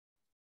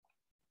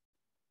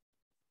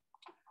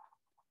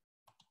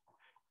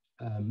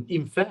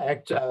In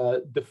fact,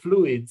 the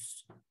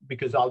fluids,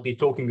 because I'll be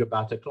talking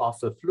about a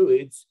class of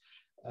fluids,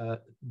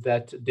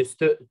 that this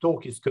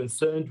talk is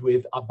concerned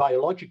with are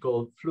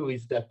biological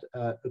fluids that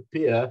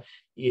appear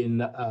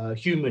in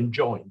human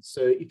joints.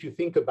 So if you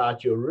think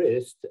about your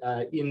wrist,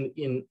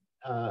 in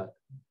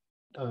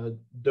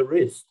the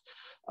wrist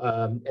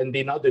and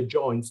in other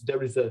joints,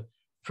 there is a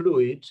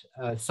fluid,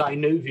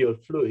 synovial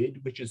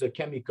fluid, which is a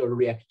chemical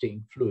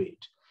reacting fluid.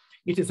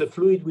 It is a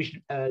fluid which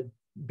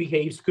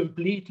behaves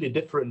completely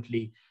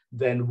differently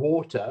than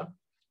water.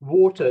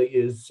 Water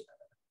is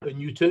a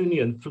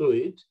Newtonian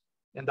fluid,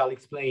 and I'll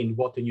explain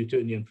what a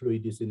Newtonian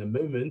fluid is in a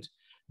moment.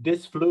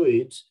 This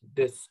fluid,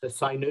 this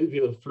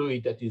synovial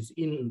fluid that is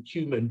in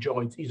human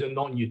joints, is a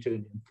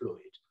non-Newtonian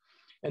fluid.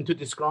 And to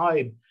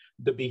describe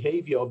the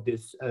behavior of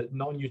this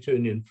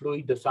non-Newtonian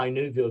fluid, the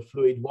synovial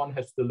fluid, one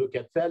has to look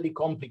at fairly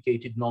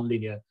complicated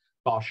nonlinear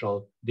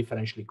partial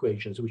differential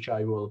equations, which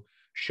I will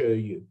show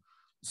you.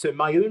 So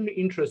my own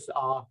interests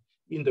are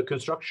in the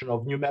construction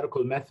of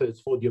numerical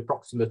methods for the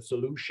approximate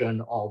solution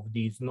of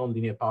these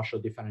nonlinear partial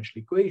differential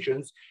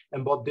equations.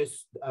 And what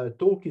this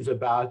talk is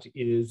about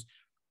is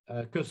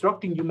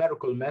constructing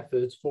numerical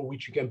methods for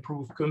which you can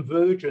prove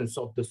convergence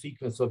of the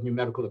sequence of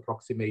numerical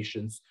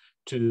approximations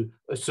to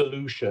a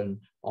solution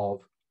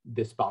of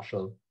this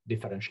partial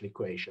differential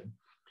equation.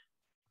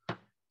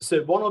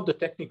 So one of the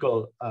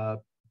technical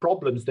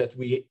problems that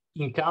we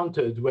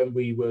encountered when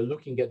we were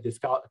looking at this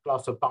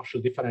class of partial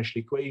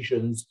differential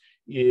equations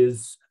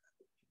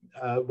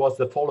was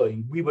the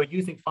following. We were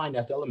using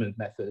finite element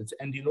methods,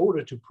 and in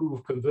order to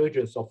prove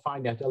convergence of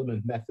finite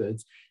element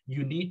methods,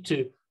 you need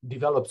to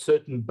develop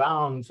certain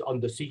bounds on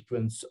the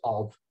sequence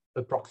of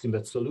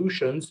approximate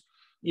solutions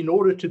in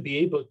order to be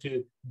able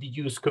to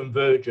deduce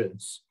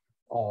convergence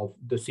of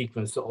the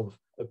sequence of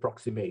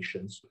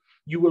approximations.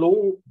 You will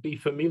all be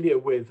familiar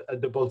with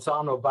the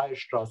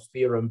Bolzano-Weierstrass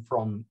theorem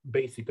from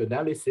basic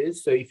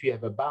analysis. So if you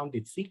have a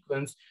bounded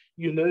sequence,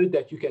 you know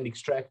that you can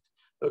extract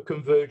a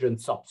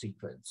convergent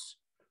subsequence.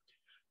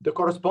 The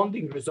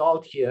corresponding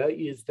result here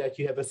is that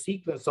you have a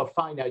sequence of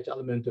finite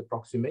element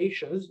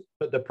approximations,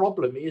 but the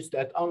problem is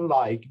that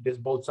unlike this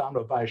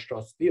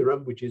Bolzano-Weierstrass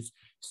theorem, which is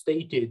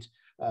stated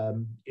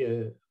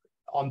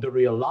on the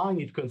real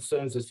line, it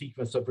concerns a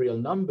sequence of real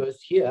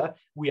numbers. Here,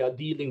 we are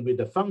dealing with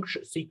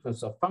a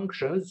sequence of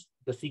functions,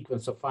 the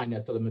sequence of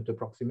finite element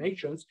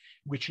approximations,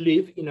 which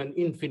live in an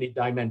infinite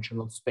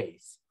dimensional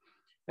space.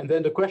 And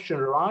then the question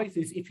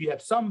arises, if you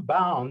have some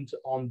bound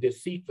on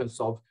this sequence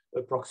of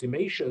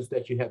approximations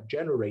that you have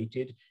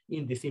generated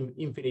in this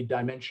infinite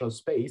dimensional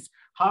space,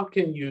 how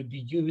can you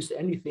deduce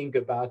anything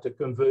about a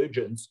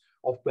convergence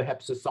of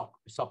perhaps a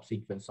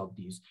subsequence of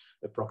these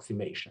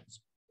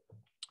approximations?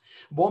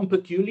 One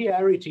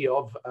peculiarity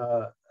of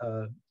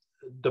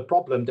the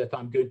problem that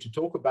I'm going to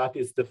talk about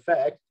is the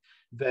fact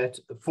that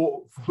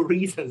for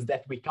reasons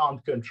that we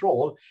can't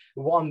control,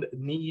 one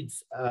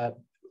needs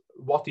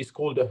what is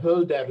called a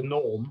lder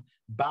norm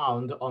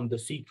bound on the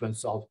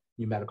sequence of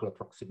numerical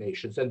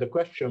approximations. And the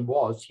question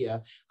was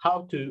here,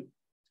 how to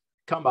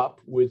come up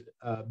with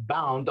a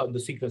bound on the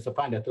sequence of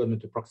finite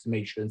element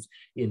approximations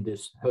in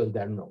this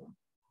lder norm.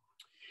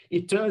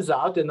 It turns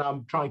out, and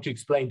I'm trying to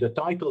explain the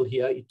title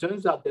here, it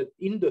turns out that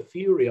in the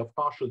theory of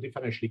partial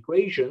differential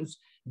equations,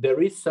 there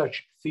is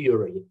such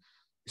theory.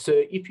 So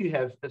if you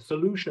have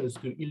solutions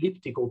to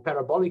elliptic or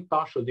parabolic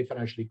partial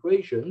differential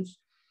equations,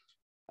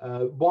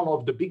 one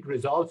of the big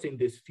results in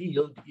this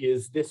field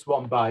is this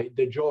one by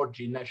the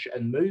Giorgi Nash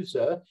and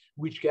Moser,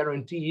 which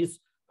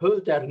guarantees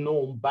lder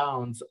norm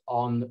bounds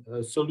on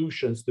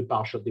solutions to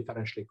partial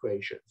differential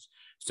equations.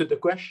 So the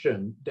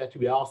question that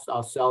we asked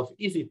ourselves,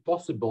 is it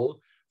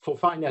possible for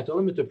finite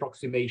element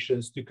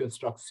approximations to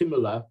construct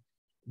similar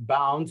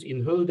bounds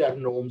in lder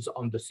norms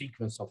on the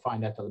sequence of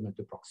finite element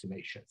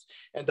approximations?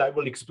 And I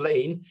will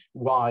explain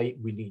why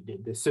we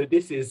needed this. So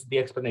this is the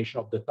explanation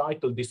of the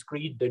title,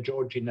 Discrete, the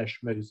Giorgi Nash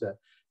Moser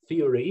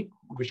theory,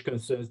 which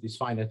concerns these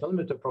finite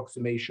element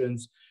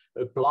approximations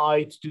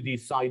applied to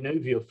these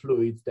synovial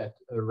fluids that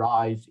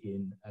arise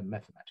in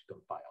mathematical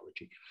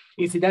biology.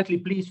 Incidentally,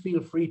 please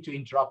feel free to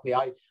interrupt me.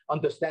 I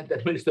understand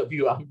that most of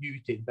you are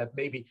muted, but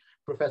maybe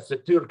Professor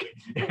Türk,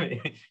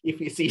 if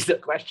he sees a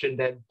question,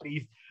 then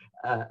please,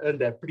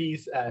 Endre,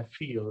 please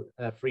feel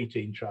free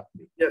to interrupt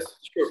me. Yes,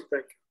 sure,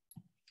 thank you.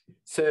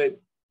 So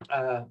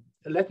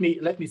let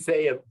me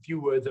say a few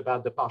words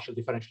about the partial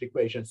differential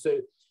equation. So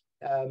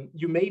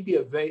you may be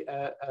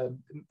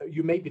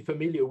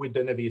familiar with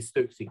the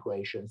Navier-Stokes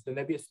equations. The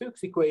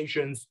Navier-Stokes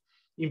equations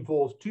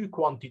involve two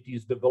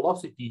quantities, the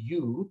velocity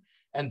u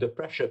and the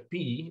pressure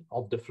p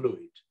of the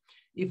fluid.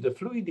 If the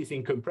fluid is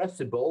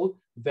incompressible,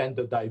 then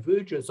the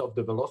divergence of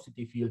the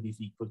velocity field is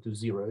equal to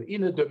 0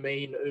 in a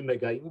domain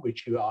omega in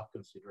which you are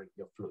considering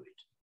your fluid.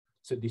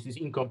 So this is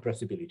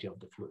incompressibility of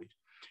the fluid.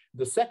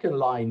 The second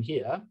line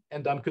here,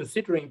 and I'm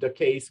considering the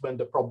case when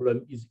the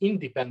problem is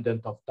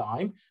independent of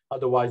time,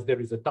 otherwise there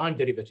is a time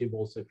derivative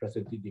also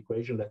present in the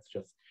equation. Let's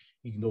just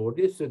ignore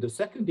this. So the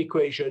second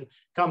equation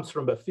comes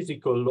from a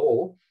physical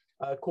law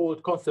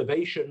called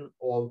conservation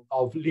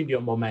of linear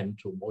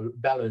momentum, or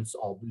balance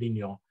of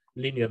linear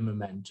linear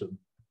momentum.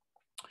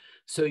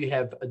 So you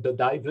have the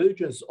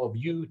divergence of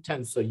u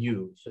tensor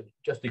u. So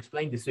just to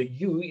explain this, so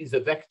u is a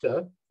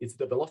vector, it's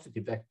the velocity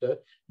vector.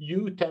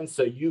 U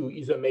tensor u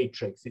is a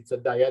matrix, it's a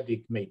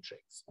dyadic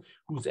matrix,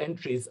 whose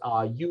entries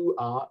are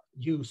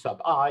u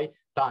sub I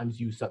times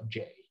u sub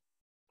j.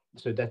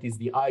 So that is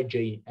the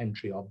ij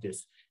entry of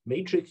this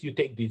matrix. You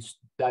take this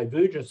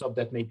divergence of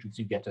that matrix,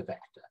 you get a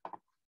vector.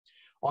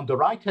 On the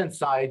right-hand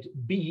side,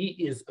 B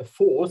is a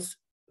force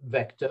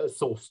vector,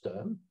 source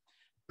term.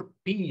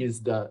 P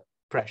is the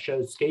pressure,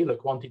 scalar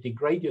quantity,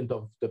 gradient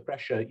of the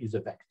pressure is a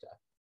vector.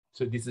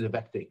 So this is a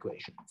vector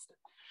equation instead.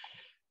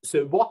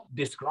 So what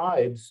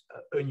describes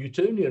a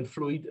Newtonian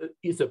fluid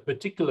is a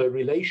particular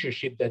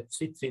relationship that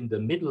sits in the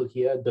middle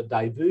here, the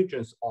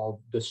divergence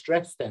of the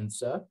stress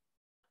tensor.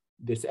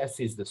 This S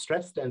is the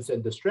stress tensor,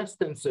 and the stress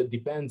tensor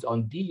depends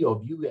on d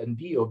of u, and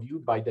d of u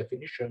by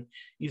definition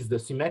is the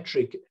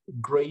symmetric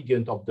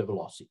gradient of the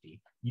velocity.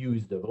 U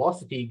is the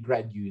velocity,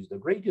 grad u is the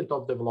gradient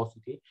of the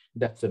velocity.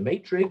 That's a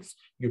matrix.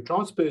 You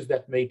transpose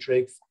that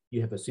matrix,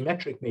 you have a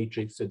symmetric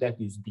matrix, so that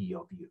is d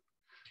of u.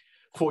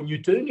 For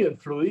Newtonian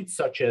fluids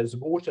such as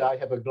water, I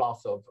have a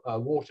glass of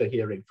water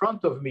here in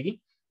front of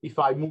me. If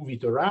I move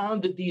it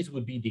around, these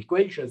would be the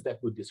equations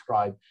that would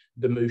describe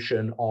the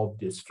motion of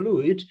this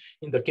fluid.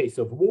 In the case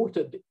of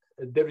water,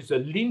 there is a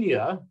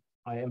linear,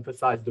 I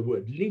emphasize the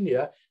word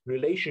linear,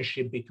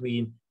 relationship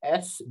between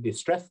S, the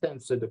stress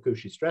tensor, the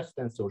Cauchy stress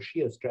tensor, or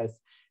shear stress,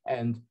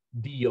 and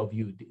d of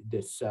u,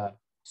 this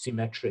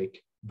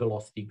symmetric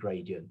velocity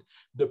gradient.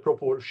 The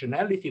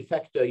proportionality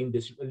factor in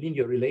this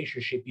linear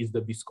relationship is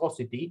the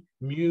viscosity.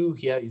 Mu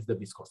here is the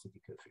viscosity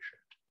coefficient.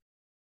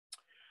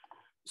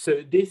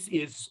 So this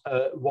is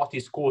what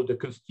is called a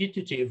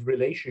constitutive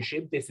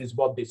relationship. This is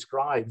what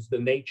describes the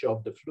nature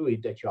of the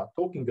fluid that you are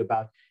talking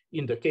about.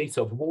 In the case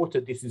of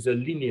water, this is a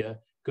linear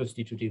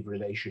constitutive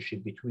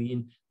relationship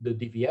between the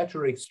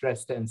deviatoric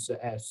stress tensor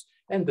S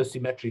and the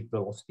symmetric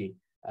velocity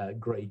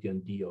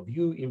gradient d of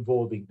u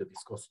involving the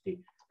viscosity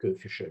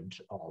coefficient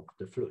of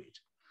the fluid.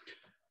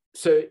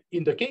 So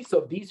in the case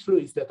of these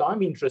fluids that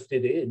I'm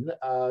interested in,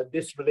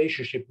 this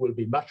relationship will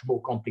be much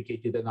more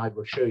complicated, and I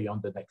will show you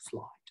on the next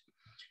slide.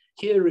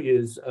 Here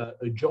is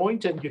a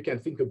joint, and you can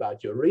think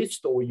about your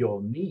wrist or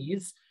your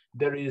knees.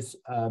 There is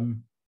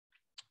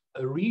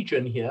a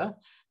region here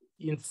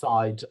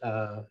inside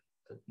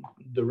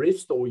the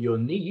wrist or your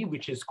knee,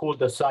 which is called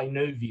the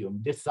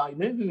synovium. This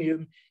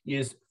synovium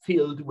is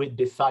filled with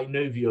the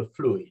synovial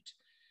fluid.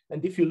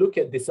 And if you look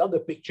at this other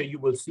picture, you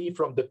will see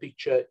from the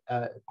picture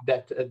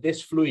that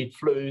this fluid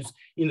flows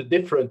in a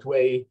different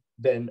way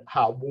than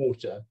how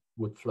water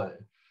would flow.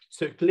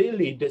 So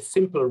clearly, this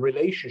simple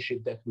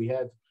relationship that we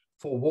have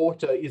for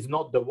water is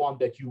not the one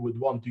that you would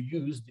want to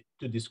use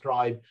to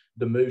describe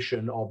the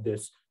motion of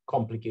this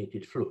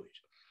complicated fluid.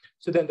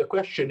 So then the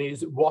question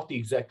is, what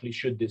exactly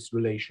should this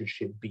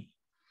relationship be?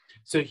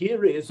 So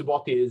here is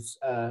what is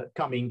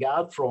coming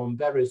out from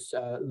various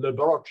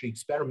laboratory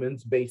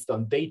experiments based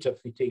on data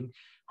fitting,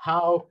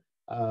 how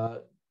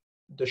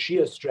the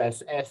shear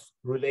stress S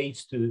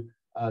relates to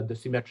the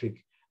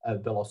symmetric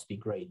velocity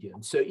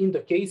gradient. So in the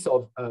case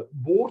of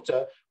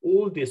water,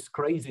 all this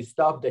crazy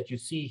stuff that you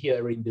see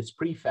here in this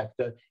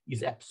prefactor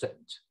is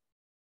absent.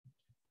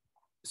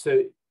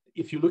 So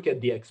if you look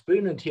at the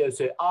exponent here,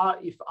 say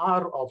if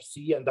R of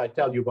C, and I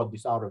tell you what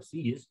this R of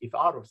C is, if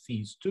R of C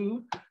is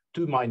 2,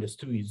 2 minus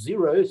 2 is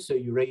 0, so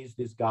you raise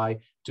this guy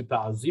to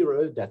power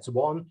 0, that's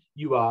 1,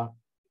 you are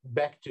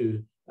back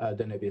to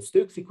the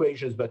Navier-Stokes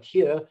equations, but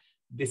here,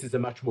 this is a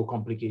much more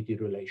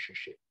complicated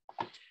relationship.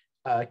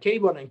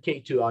 K1 and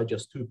K2 are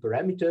just two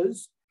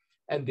parameters,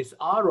 and this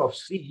R of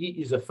C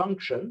is a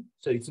function,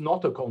 so it's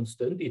not a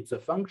constant, it's a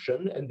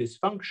function, and this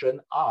function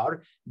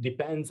R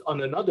depends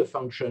on another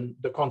function,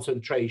 the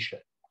concentration.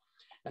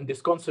 And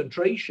this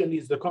concentration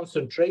is the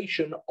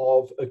concentration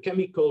of a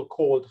chemical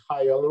called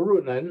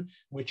hyaluronan,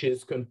 which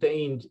is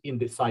contained in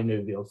the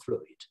synovial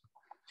fluid.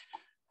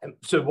 And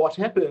so what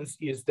happens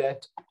is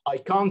that I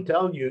can't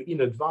tell you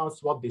in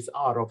advance what this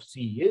R of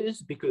C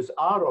is, because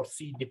R of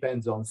C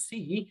depends on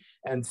C,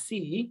 and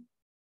C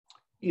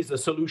is a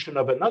solution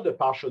of another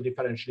partial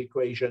differential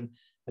equation.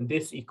 And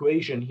this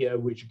equation here,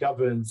 which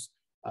governs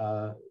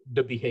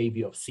the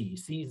behavior of C.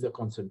 C is the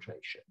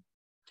concentration.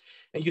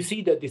 And you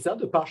see that this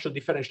other partial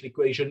differential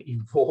equation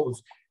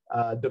involves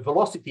the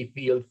velocity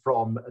field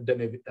from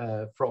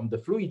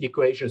the fluid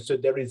equation. So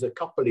there is a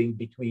coupling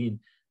between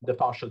the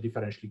partial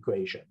differential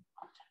equation.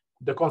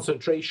 The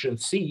concentration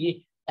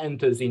C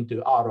enters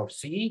into R of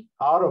C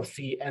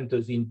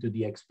enters into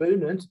the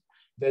exponent,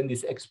 then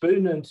this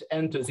exponent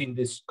enters in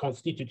this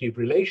constitutive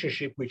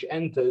relationship, which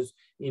enters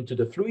into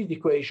the fluid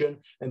equation,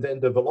 and then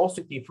the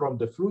velocity from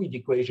the fluid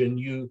equation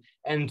U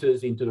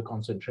enters into the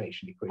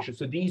concentration equation.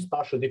 So these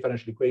partial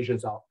differential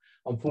equations are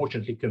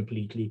unfortunately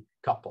completely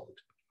coupled.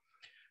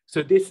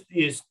 So this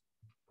is,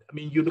 I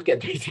mean, you look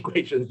at these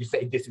equations, you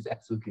say, this is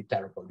absolutely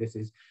terrible. This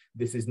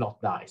is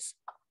not nice.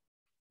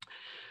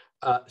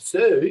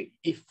 So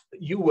if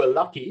you were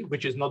lucky,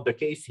 which is not the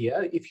case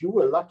here, if you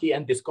were lucky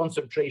and this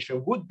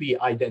concentration would be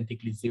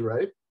identically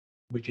 0,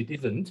 which it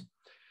isn't,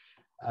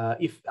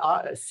 if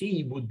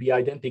C would be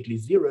identically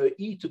 0,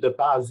 e to the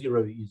power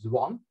 0 is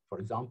 1, for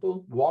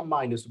example. 1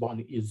 minus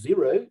 1 is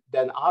 0,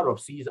 then R of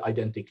C is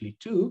identically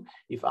 2.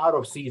 If R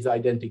of C is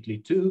identically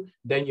 2,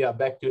 then you are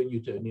back to a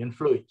Newtonian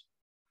fluid.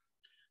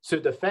 So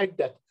the fact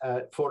that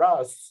for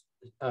us,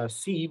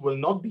 C will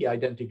not be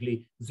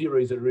identically 0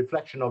 is a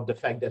reflection of the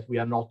fact that we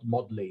are not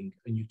modeling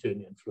a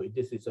Newtonian fluid.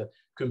 This is a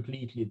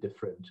completely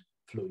different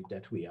fluid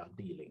that we are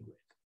dealing with.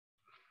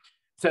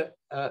 So,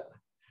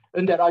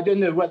 and then I don't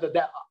know whether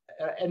there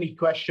are any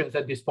questions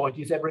at this point.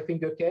 Is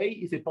everything okay?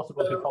 Is it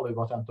possible to follow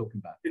what I'm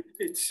talking about?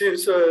 It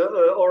seems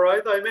all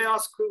right. I may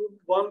ask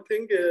one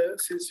thing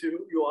since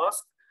you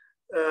asked.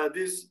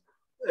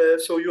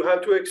 So you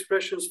have two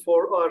expressions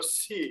for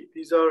RC.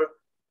 These are,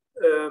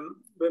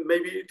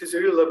 maybe it is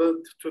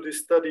irrelevant to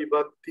this study,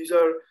 but these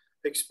are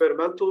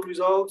experimental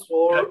results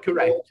or?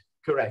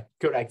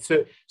 Correct.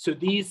 So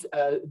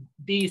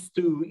these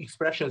two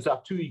expressions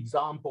are two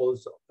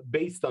examples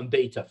based on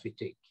data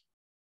fitting.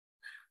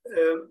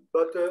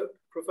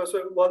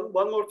 Professor,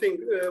 one more thing.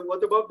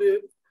 What about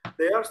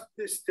they are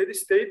the steady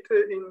state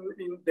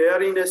they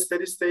are in a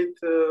steady state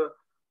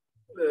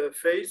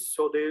phase,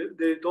 so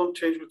they don't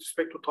change with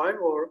respect to time,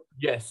 or?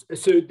 Yes.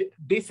 So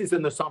this is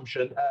an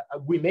assumption.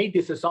 We made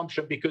this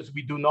assumption because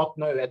we do not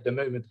know at the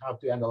moment how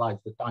to analyze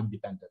the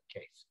time-dependent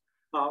case.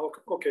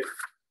 Okay.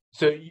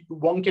 So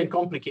one can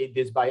complicate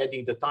this by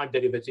adding the time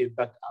derivative,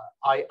 but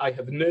I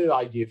have no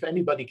idea. If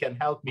anybody can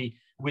help me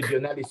with the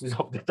analysis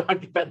of the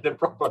time-dependent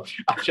problem,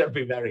 I shall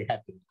be very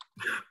happy.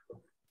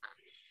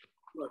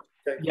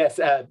 Okay. Yes,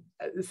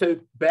 so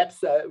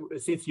perhaps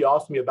since you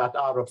asked me about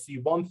R of C,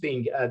 one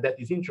thing that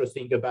is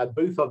interesting about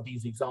both of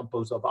these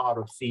examples of R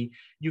of C,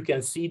 you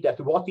can see that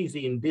what is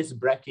in this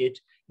bracket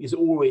is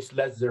always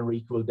less than or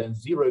equal than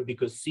 0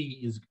 because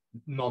C is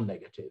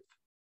non-negative.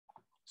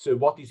 So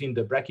what is in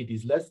the bracket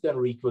is less than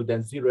or equal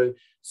than 0.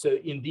 So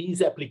in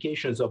these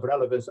applications of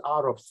relevance,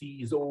 R of C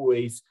is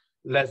always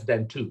less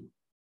than 2.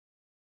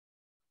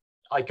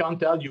 I can't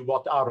tell you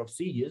what R of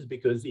C is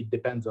because it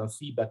depends on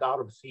C, but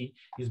R of C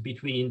is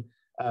between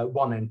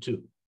 1 and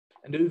 2.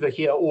 And over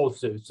here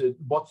also, so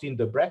what's in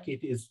the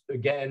bracket is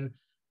again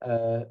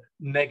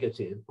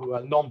negative,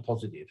 well,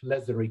 non-positive,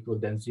 less than or equal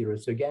than 0.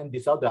 So again,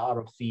 this other R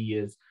of C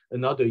is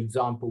another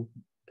example.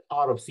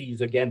 R of C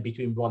is again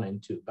between 1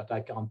 and 2, but I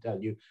can't tell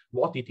you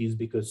what it is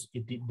because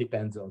it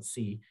depends on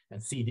C,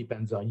 and C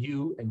depends on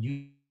U, and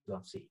U depends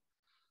on C.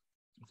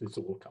 So it's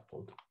all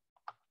coupled.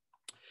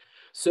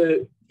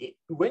 So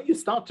when you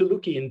start to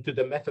look into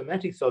the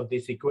mathematics of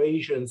these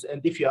equations,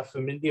 and if you are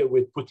familiar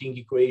with putting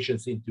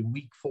equations into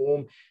weak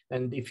form,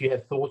 and if you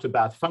have thought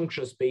about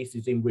function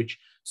spaces in which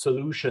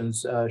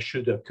solutions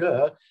should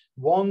occur,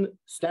 one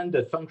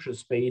standard function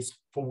space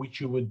for which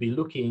you would be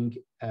looking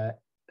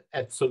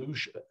at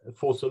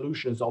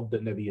solutions of the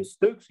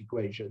Navier-Stokes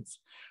equations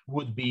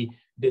would be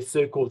the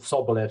so-called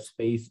Sobolev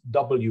space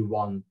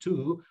W1,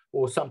 2,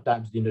 or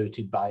sometimes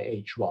denoted by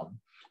H1.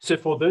 So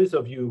for those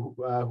of you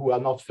who are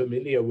not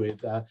familiar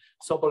with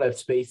Sobolev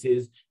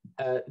spaces,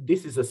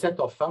 this is a set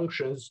of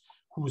functions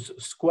whose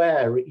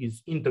square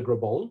is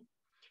integrable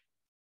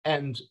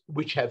and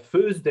which have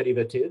first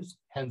derivatives,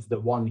 hence the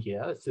 1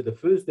 here. So the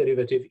first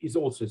derivative is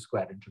also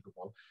square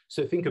integrable.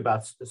 So think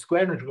about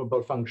square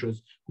integrable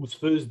functions whose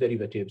first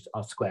derivatives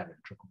are square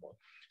integrable.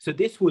 So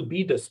this would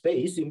be the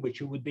space in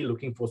which you would be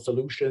looking for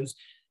solutions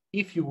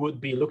if you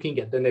would be looking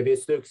at the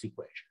Navier-Stokes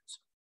equations.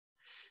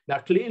 Now,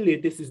 clearly,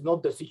 this is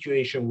not the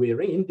situation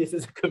we're in. This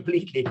is a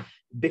completely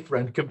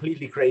different,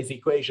 completely crazy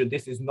equation.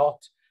 This is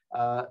not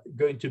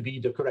going to be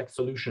the correct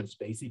solution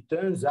space. It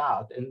turns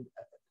out, and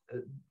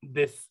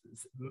this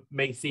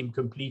may seem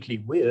completely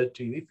weird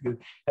to you if you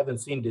haven't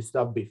seen this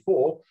stuff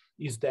before,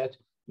 is that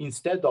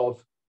instead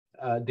of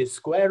this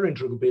square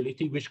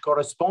integrability, which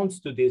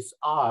corresponds to this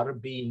R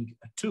being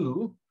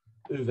 2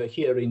 over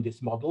here in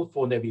this model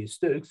for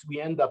Navier-Stokes,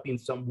 we end up in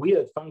some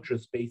weird function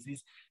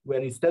spaces where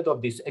instead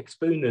of this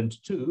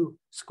exponent 2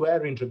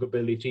 square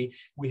integrability,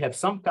 we have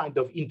some kind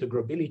of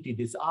integrability,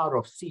 this R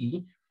of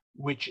C,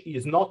 which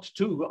is not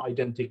 2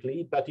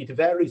 identically, but it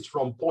varies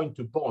from point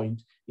to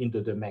point in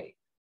the domain.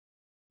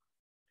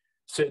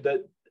 So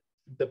that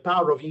the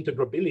power of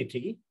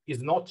integrability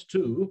is not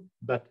 2,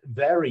 but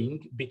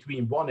varying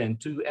between 1 and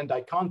 2. And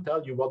I can't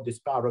tell you what this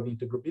power of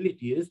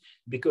integrability is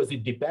because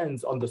it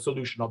depends on the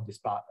solution of this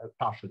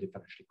partial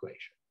differential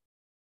equation.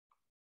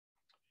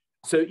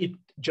 So it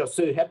just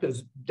so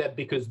happens that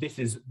because this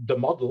is the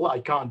model, I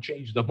can't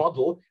change the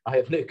model. I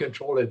have no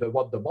control over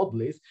what the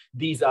model is.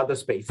 These are the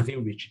spaces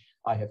in which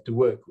I have to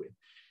work with.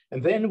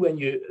 And then when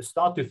you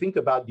start to think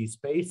about these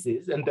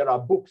spaces, and there are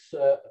books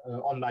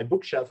on my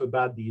bookshelf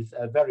about these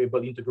variable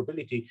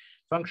integrability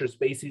function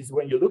spaces,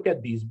 when you look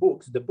at these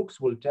books, the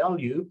books will tell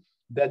you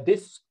that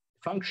this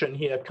function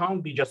here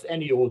can't be just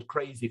any old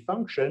crazy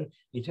function.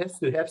 It has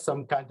to have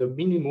some kind of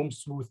minimum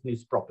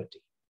smoothness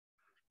property,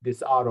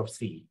 this R of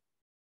C.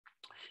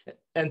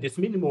 And this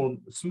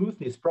minimum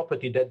smoothness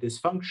property that this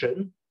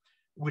function,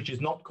 which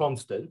is not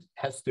constant,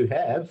 has to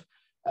have,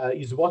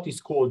 is what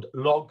is called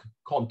log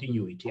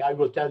continuity. I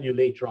will tell you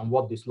later on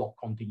what this log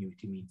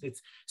continuity means.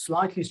 It's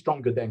slightly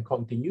stronger than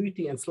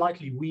continuity and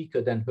slightly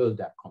weaker than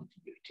Hölder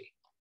continuity.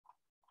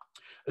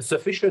 A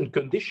sufficient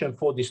condition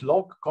for this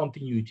log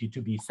continuity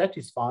to be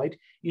satisfied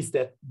is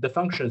that the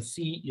function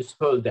C is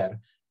Hölder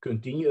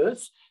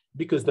continuous,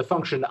 because the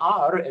function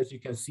R, as you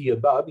can see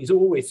above, is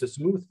always a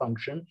smooth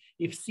function.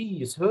 If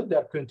C is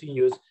Hölder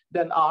continuous,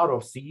 then R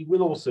of C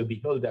will also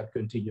be Hölder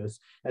continuous,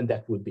 and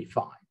that would be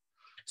fine.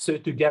 So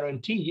to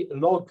guarantee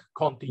log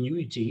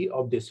continuity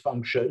of this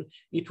function,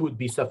 it would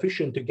be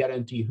sufficient to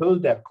guarantee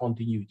Hölder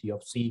continuity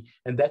of C,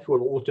 and that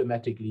will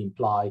automatically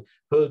imply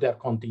Hölder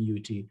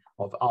continuity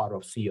of R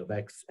of C of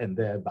X, and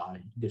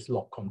thereby this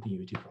log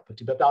continuity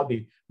property. But I'll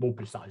be more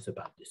precise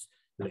about this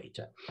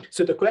later.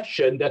 So the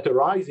question that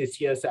arises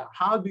here is,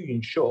 how do you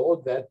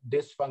ensure that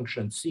this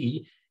function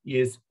C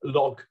is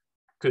log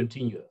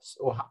continuous?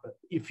 Or how,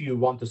 if you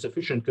want a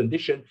sufficient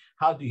condition,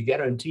 how do you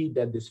guarantee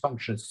that this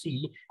function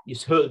C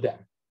is Hölder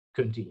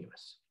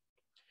continuous?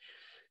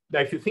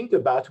 Now, if you think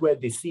about where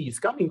this C is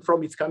coming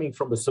from, it's coming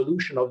from a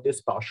solution of this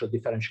partial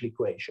differential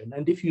equation.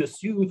 And if you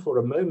assume for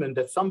a moment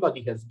that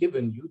somebody has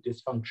given you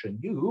this function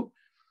U,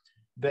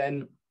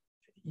 then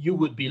you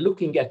would be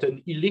looking at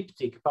an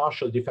elliptic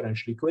partial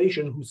differential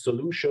equation whose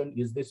solution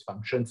is this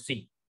function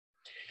C.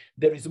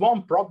 There is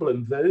one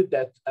problem, though,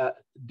 that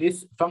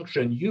this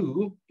function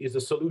U is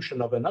a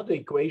solution of another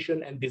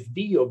equation, and this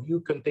D of U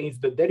contains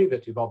the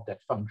derivative of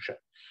that function.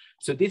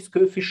 So this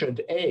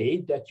coefficient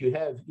A that you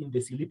have in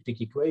this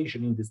elliptic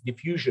equation, in this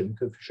diffusion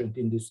coefficient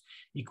in this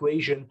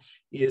equation,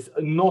 is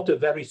not a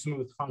very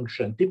smooth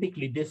function.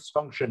 Typically, this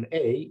function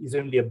A is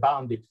only a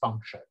bounded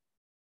function,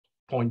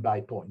 point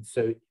by point.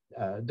 So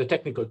the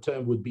technical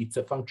term would be it's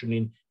a function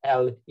in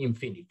L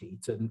infinity.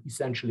 It's an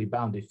essentially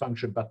bounded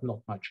function, but not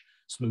much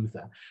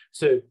smoother.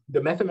 So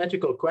the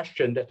mathematical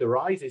question that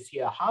arises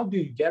here, how do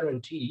you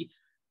guarantee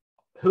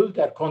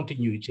Hölder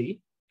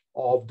continuity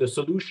of the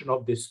solution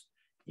of this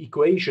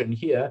equation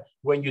here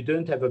when you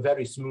don't have a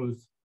very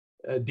smooth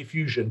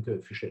diffusion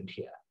coefficient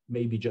here,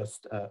 maybe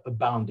just a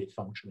bounded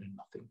function and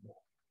nothing more?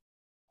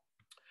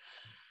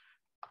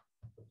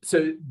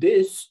 So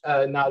this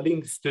now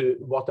links to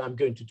what I'm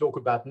going to talk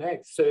about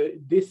next. So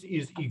this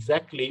is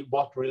exactly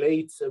what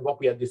relates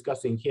what we are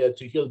discussing here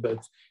to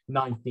Hilbert's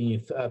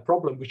 19th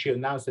problem, which he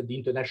announced at the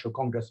International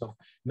Congress of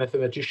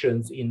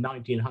Mathematicians in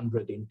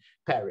 1900 in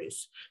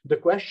Paris. The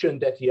question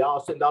that he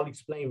asked, and I'll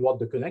explain what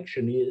the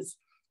connection is,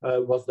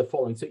 was the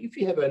following. So if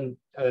you have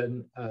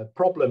a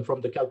problem from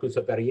the calculus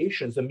of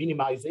variations, a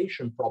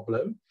minimization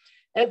problem,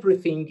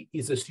 everything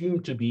is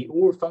assumed to be,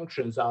 all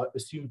functions are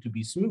assumed to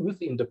be smooth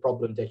in the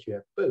problem that you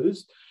have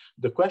posed.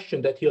 The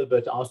question that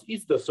Hilbert asked,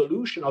 is the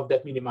solution of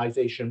that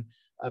minimization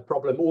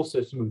problem also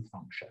a smooth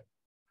function?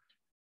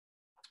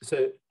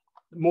 So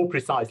more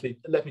precisely,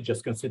 let me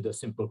just consider a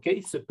simple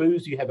case.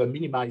 Suppose you have a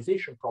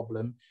minimization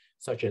problem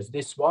such as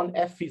this one.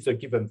 F is a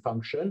given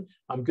function.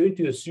 I'm going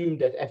to assume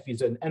that F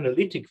is an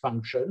analytic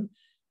function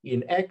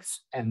in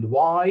X and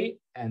Y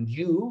and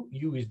U.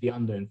 U is the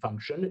unknown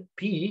function.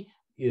 P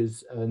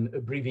is an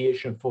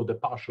abbreviation for the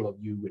partial of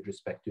U with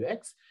respect to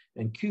X,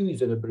 and Q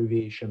is an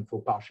abbreviation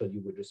for partial U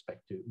with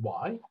respect to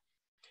Y.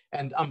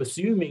 And I'm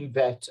assuming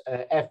that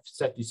F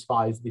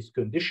satisfies this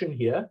condition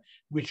here,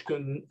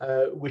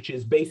 which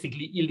is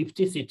basically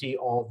ellipticity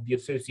of the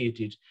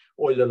associated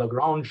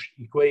Euler-Lagrange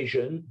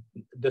equation,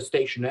 the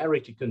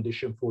stationarity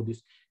condition for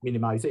this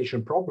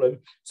minimization problem.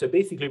 So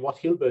basically what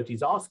Hilbert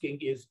is asking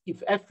is,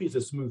 if F is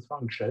a smooth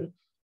function,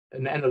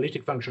 an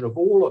analytic function of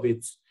all of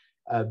its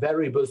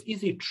variables,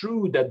 is it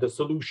true that the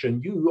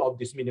solution U of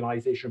this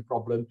minimization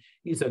problem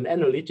is an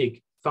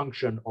analytic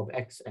function of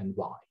X and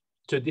Y?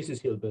 So this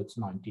is Hilbert's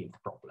 19th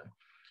problem.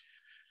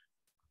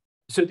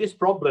 So this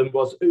problem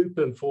was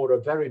open for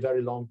a very,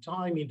 very long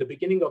time. In the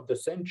beginning of the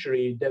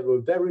century, there were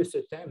various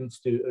attempts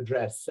to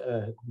address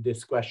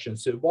this question.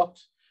 So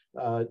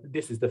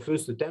this is the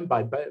first attempt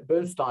by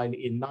Bernstein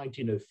in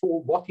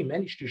 1904. What he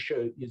managed to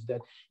show is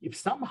that if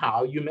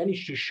somehow you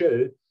manage to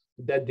show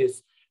that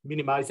this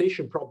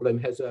minimization problem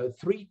has a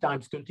 3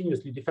 times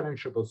continuously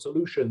differentiable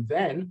solution,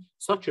 then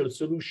such a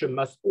solution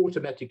must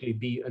automatically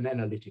be an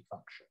analytic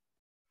function.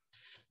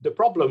 The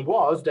problem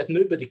was that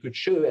nobody could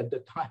show at the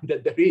time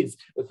that there is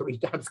a 3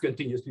 times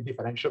continuously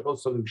differentiable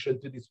solution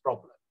to this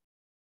problem.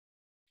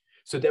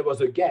 So there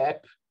was a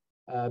gap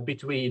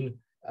between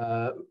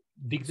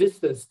the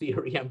existence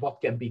theory and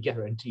what can be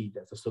guaranteed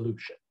as a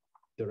solution,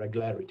 the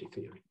regularity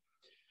theory.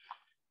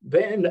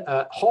 Then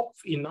Hopf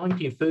in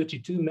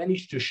 1932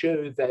 managed to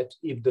show that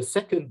if the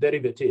second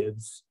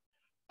derivatives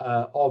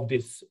of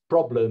this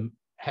problem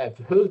have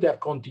Hölder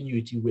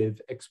continuity with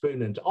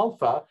exponent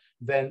alpha,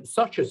 then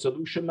such a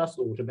solution must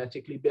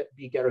automatically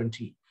be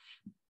guaranteed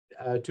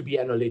to be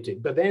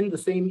analytic. But then the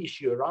same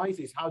issue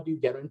arises: how do you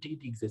guarantee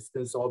the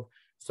existence of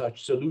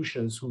such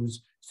solutions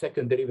whose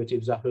second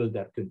derivatives are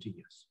Hölder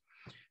continuous?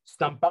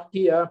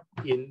 Stampacchia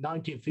in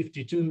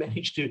 1952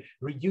 managed to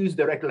reduce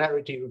the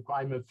regularity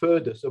requirement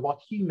further. So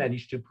what he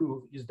managed to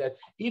prove is that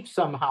if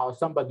somehow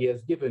somebody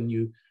has given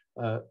you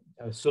a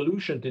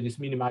solution to this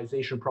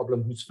minimization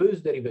problem whose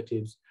first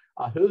derivatives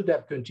are held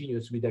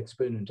continuous with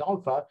exponent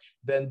alpha,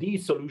 then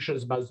these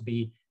solutions must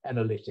be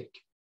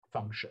analytic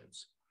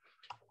functions.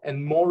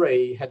 And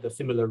Moret had a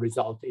similar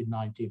result in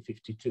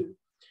 1952.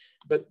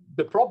 But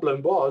the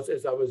problem was,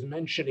 as I was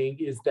mentioning,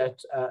 is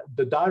that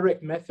the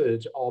direct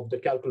method of the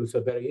calculus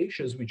of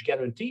variations, which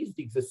guarantees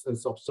the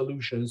existence of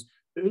solutions,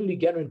 only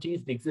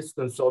guarantees the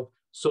existence of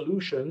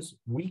solutions,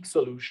 weak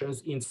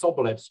solutions, in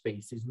Sobolev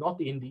spaces, not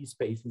in these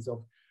spaces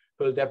of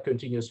Hölder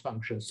continuous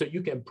functions. So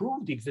you can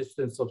prove the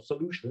existence of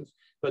solutions,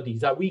 but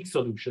these are weak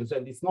solutions,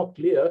 and it's not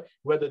clear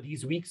whether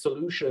these weak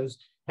solutions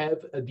have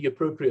the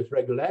appropriate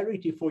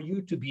regularity for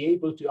you to be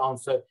able to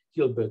answer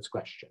Hilbert's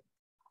question.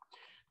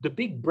 The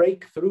big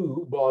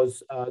breakthrough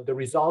was the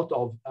result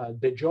of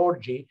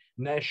Giorgi,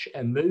 Nash,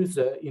 and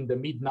Moser in the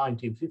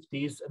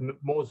mid-1950s.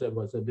 Moser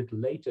was a little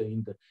later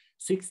in the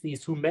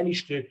 60s, who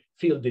managed to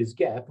fill this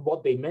gap.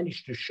 What they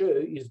managed to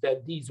show is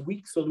that these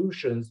weak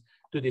solutions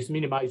to this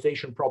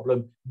minimization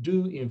problem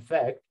do, in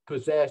fact,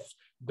 possess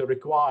the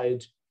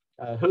required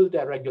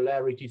Hölder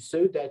regularity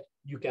so that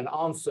you can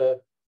answer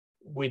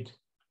with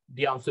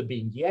the answer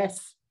being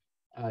yes,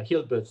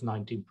 Hilbert's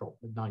 19th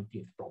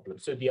problem.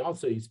 So the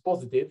answer is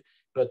positive,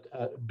 but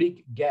a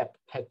big gap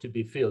had to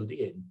be filled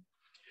in.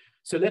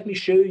 So let me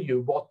show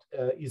you what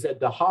is at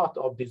the heart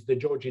of this, the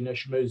Giorgi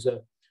Nash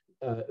Moser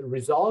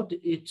result.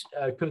 It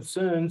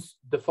concerns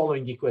the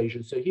following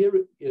equation. So here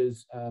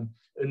is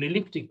an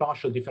elliptic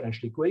partial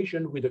differential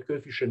equation with a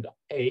coefficient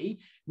a,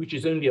 which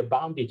is only a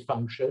bounded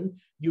function.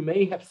 You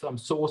may have some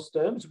source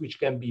terms, which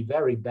can be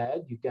very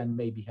bad. You can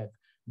maybe have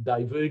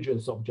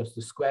divergence of just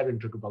the square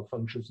integrable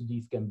functions.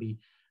 These can be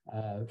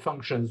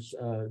functions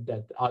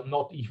that are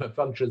not even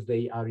functions,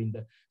 they are in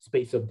the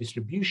space of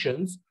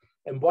distributions.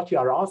 And what you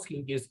are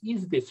asking is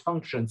this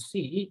function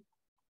C,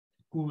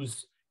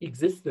 whose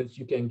existence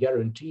you can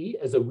guarantee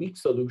as a weak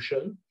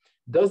solution,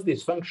 does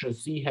this function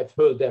C have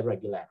Hölder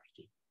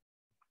regularity?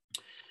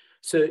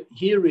 So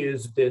here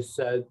is this,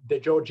 the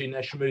Giorgi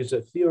Nash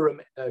Moser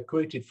theorem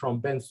quoted from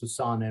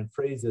Ben-Susan and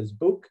Fraser's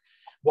book.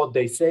 What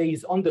they say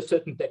is, under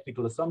certain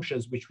technical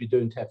assumptions, which we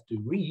don't have to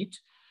read,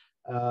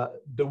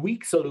 the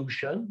weak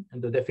solution,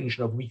 and the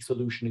definition of weak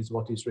solution is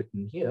what is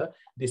written here,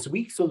 this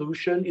weak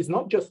solution is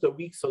not just a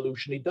weak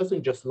solution, it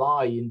doesn't just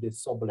lie in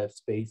this Sobolev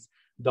space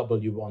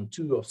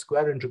W12 of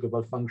square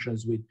integrable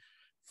functions with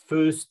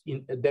first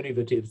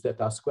derivatives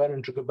that are square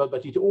integrable,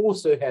 but it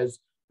also has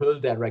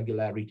Hölder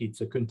regularity.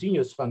 It's a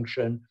continuous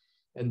function,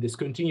 and this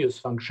continuous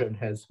function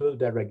has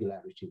Hölder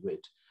regularity with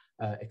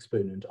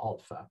exponent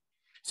alpha.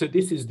 So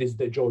this is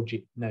the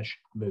Giorgi Nash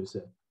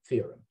Moser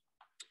theorem.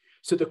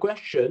 So the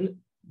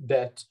question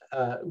that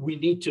we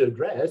need to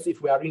address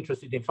if we are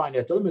interested in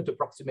finite element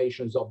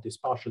approximations of this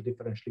partial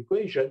differential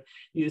equation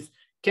is,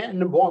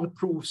 can one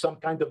prove some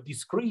kind of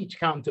discrete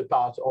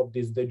counterpart of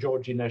this, the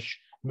Giorgi Nash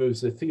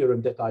Moser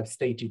theorem that I've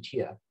stated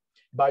here?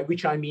 By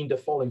which I mean the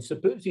following.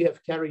 Suppose you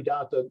have carried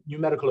out a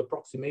numerical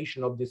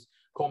approximation of this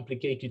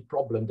complicated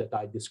problem that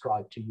I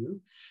described to you,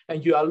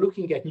 and you are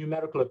looking at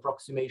numerical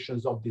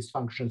approximations of this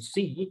function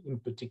C in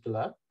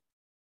particular.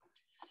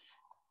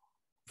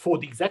 For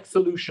the exact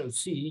solution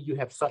C, you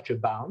have such a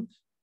bound.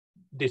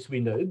 This we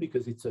know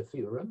because it's a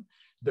theorem.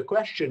 The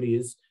question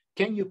is,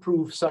 can you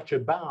prove such a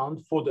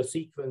bound for the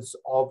sequence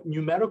of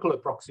numerical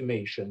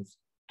approximations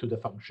to the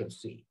function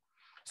C?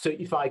 So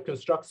if I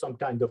construct some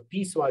kind of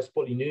piecewise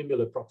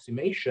polynomial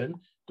approximation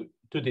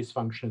to this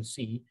function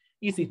C,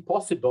 is it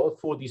possible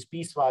for these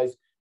piecewise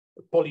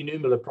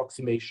polynomial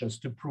approximations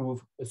to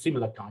prove a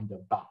similar kind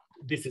of bound?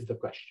 This is the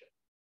question.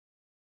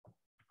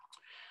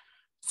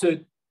 So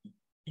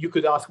you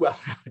could ask, well,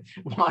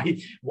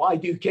 why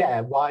do you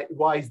care?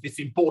 Why is this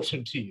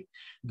important to you?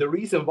 The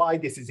reason why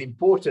this is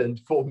important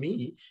for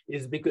me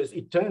is because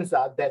it turns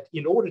out that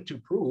in order to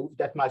prove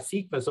that my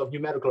sequence of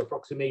numerical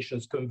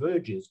approximations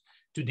converges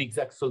to the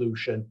exact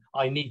solution,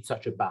 I need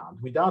such a bound.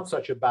 Without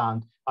such a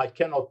bound, I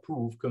cannot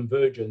prove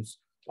convergence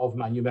of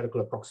my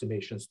numerical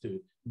approximations to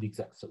the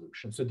exact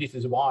solution. So this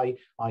is why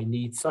I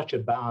need such a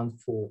bound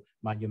for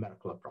my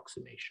numerical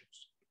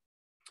approximations.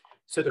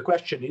 So the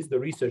question is, the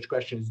research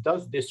question is,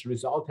 does this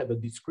result have a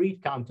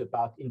discrete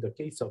counterpart in the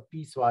case of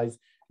piecewise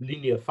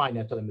linear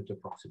finite element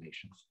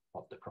approximations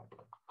of the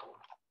problem?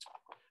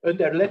 And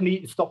there, let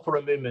me stop for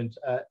a moment.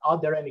 Are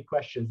there any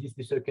questions? Is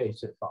this okay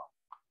so far?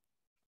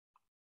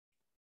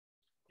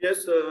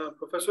 Yes,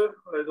 Professor,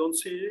 I don't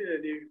see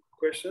any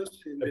questions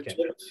in the chat.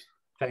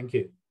 Thank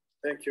you.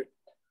 Thank you.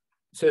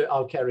 So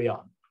I'll carry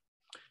on.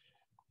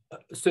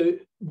 So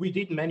we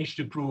did manage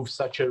to prove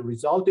such a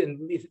result,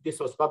 and this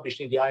was published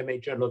in the IMA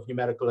Journal of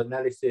Numerical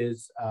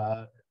Analysis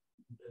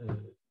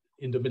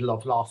in the middle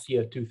of last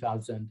year,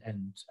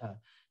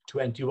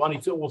 2021.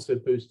 It's also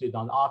posted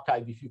on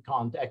arXiv. If you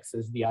can't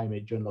access the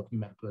IMA Journal of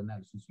Numerical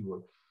Analysis, you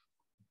will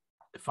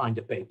find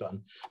a paper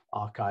on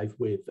arXiv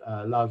with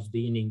Lars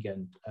Diening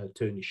and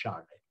Tony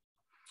Charlet.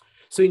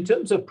 So in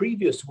terms of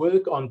previous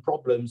work on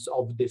problems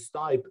of this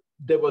type,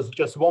 there was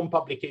just one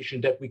publication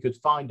that we could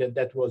find, and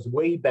that was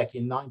way back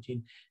in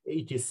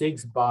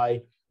 1986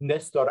 by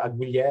Nestor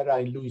Aguilera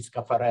and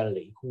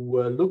Caffarelli, who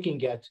were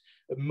looking at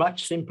a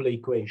much simpler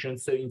equation.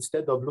 So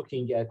instead of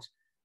looking at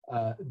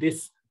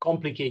this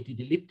complicated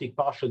elliptic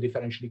partial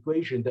differential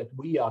equation that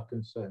we are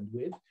concerned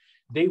with,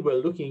 they were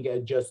looking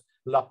at just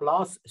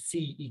Laplace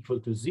C equal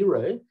to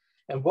 0.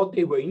 And what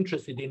they were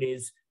interested in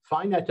is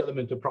finite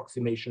element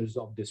approximations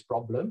of this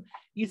problem.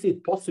 Is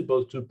it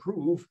possible to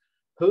prove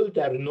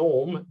Hölder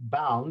norm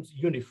bounds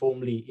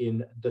uniformly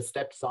in the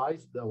step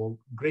size or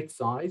grid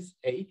size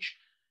H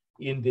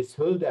in this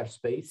Hölder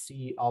space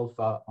C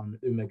alpha on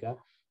omega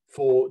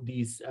for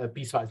these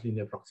piecewise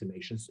linear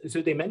approximations?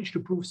 So they managed to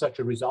prove such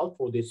a result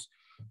for this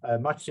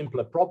much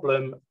simpler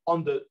problem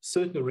under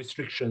certain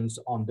restrictions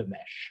on the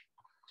mesh.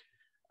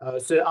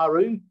 So our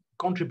own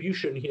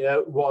contribution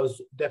here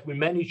was that we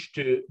managed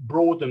to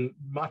broaden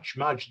much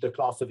the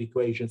class of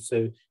equations.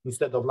 So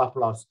instead of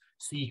Laplace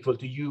C equal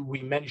to U,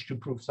 we managed to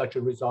prove such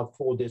a result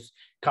for this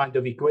kind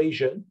of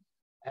equation.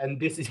 And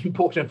this is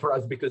important for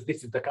us because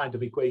this is the kind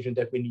of equation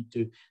that we need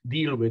to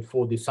deal with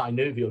for the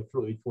synovial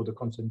fluid for the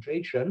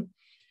concentration.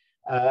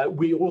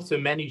 We also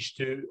managed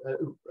to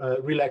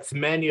relax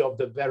many of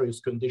the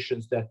various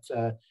conditions that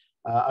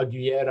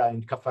Aguilera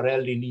and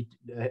Caffarelli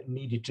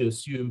needed to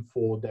assume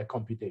for their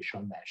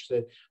computational mesh.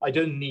 So I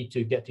don't need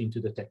to get into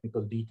the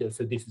technical details.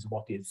 So this is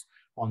what is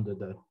under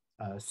the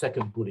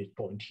second bullet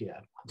point here.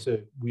 So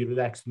we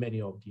relaxed many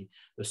of the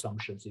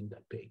assumptions in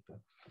that paper.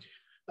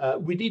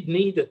 We did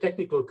need a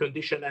technical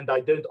condition, and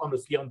I don't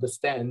honestly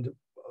understand.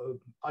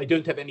 I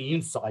don't have any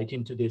insight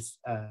into this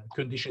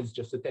condition. It's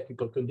just a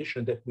technical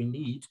condition that we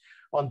need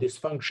on this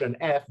function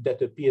f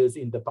that appears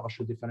in the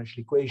partial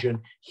differential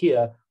equation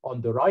here on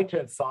the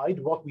right-hand side.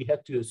 What we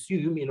had to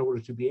assume in order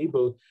to be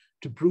able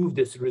to prove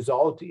this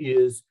result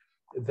is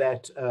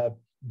that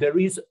there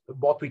is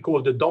what we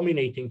call the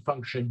dominating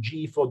function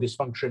g for this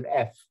function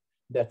f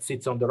that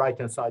sits on the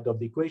right-hand side of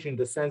the equation, in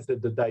the sense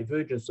that the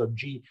divergence of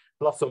g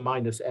plus or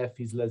minus f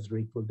is less or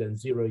equal than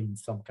 0 in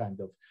some kind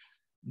of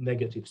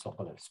negative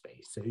Sokolov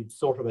space. So it's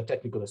sort of a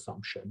technical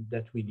assumption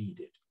that we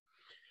needed.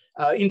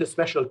 In the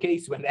special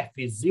case, when f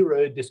is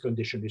 0, this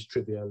condition is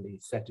trivially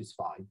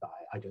satisfied by,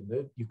 I don't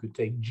know, you could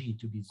take g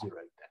to be 0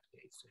 in that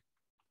case.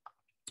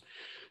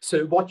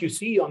 So what you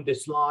see on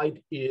this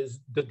slide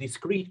is the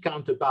discrete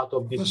counterpart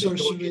of this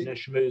Giorgi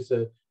Nash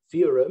Moser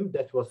theorem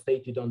that was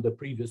stated on the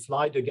previous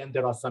slide. Again,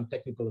 there are some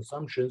technical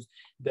assumptions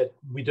that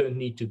we don't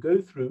need to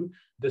go through.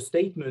 The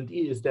statement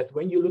is that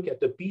when you look at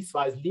the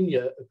piecewise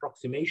linear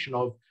approximation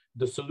of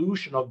the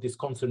solution of this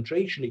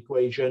concentration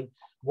equation,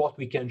 what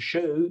we can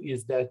show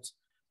is that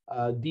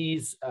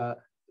these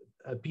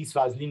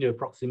piecewise linear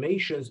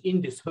approximations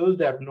in this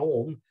Hölder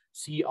norm,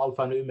 C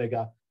alpha and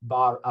omega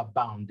bar, are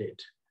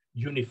bounded,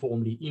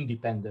 uniformly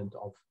independent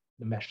of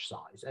the mesh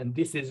size. And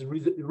this is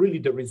really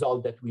the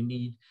result that we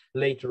need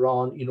later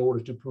on in order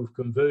to prove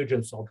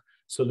convergence of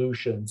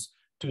solutions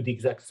to the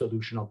exact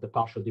solution of the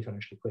partial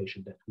differential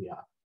equation that we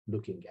are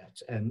looking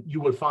at. And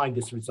you will find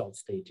this result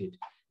stated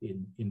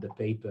in the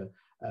paper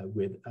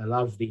with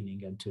Lars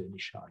Diening and Tony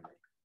Charlet.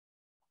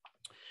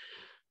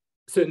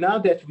 So now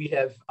that we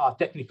have our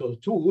technical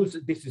tools,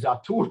 this is our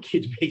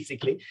toolkit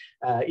basically,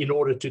 in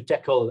order to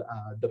tackle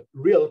the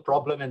real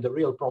problem. And the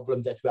real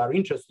problem that we are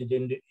interested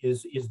in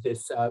is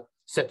this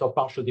set of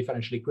partial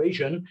differential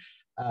equation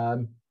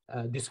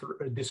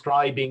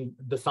describing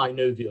the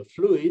synovial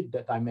fluid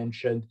that I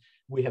mentioned.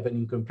 We have an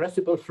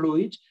incompressible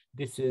fluid.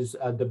 This is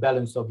the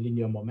balance of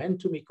linear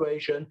momentum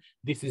equation.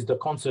 This is the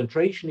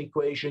concentration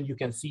equation. You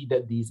can see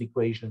that these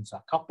equations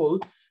are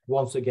coupled.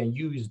 Once again,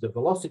 U is the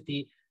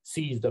velocity,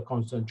 C is the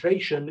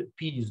concentration,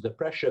 P is the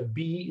pressure,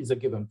 B is a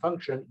given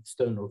function,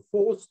 external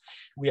force.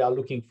 We are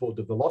looking for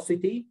the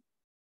velocity,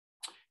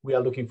 we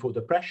are looking for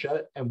the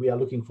pressure, and we are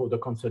looking for the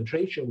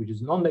concentration, which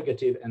is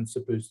non-negative and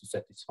supposed to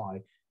satisfy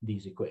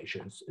these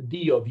equations.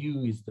 D of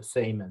U is the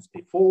same as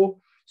before,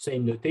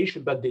 same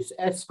notation, but this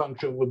S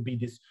function would be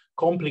this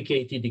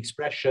complicated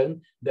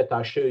expression that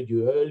I showed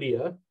you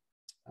earlier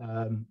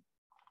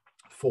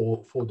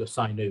for the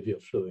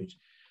synovial fluid.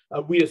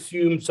 We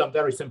assumed some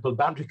very simple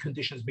boundary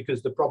conditions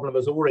because the problem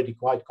was already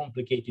quite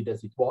complicated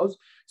as it was.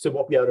 So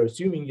what we are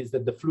assuming is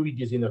that the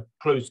fluid is in a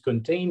closed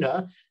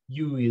container.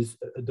 U is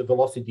the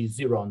velocity is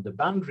 0 on the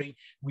boundary.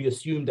 We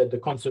assume that the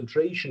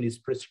concentration is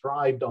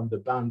prescribed on the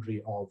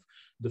boundary of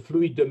the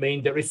fluid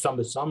domain. There is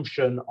some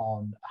assumption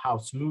on how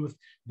smooth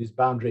this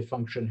boundary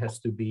function has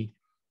to be,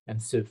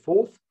 and so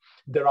forth.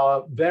 There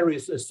are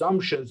various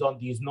assumptions on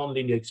these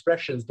nonlinear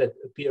expressions that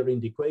appear in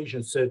the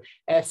equation. So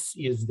S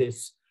is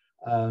this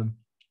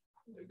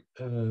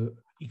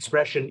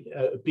expression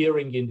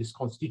appearing in this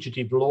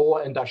constitutive law,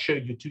 and I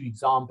showed you 2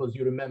 examples.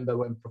 You remember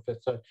when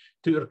Professor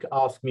Türk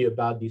asked me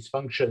about these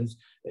functions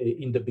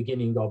in the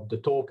beginning of the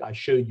talk, I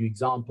showed you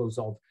examples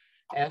of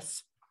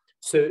S.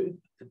 So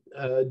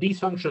these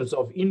functions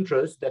of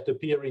interest that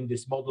appear in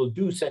this model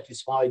do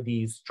satisfy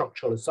these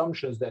structural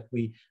assumptions that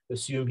we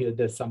assume here.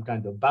 There's some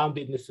kind of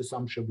boundedness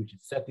assumption which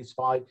is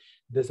satisfied.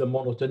 There's a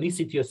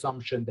monotonicity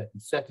assumption that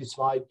is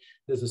satisfied.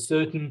 There's a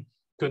certain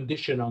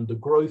condition on the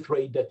growth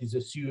rate that is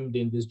assumed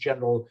in this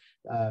general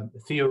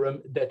theorem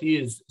that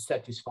is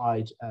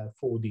satisfied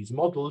for these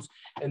models.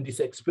 And this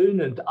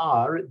exponent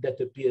R that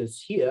appears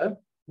here,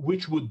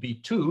 which would be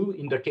 2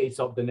 in the case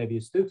of the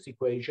Navier-Stokes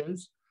equations,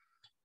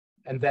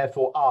 and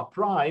therefore R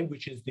prime,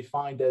 which is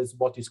defined as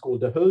what is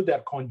called the Hölder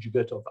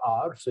conjugate of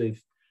R. So if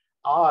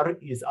R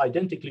is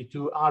identically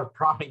 2, R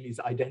prime is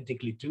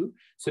identically 2.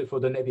 So for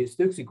the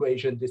Navier-Stokes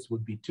equation, this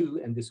would be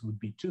 2 and this would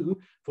be 2.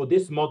 For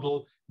this model,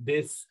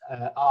 this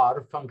R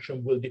function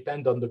will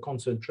depend on the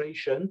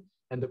concentration,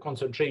 and the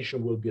concentration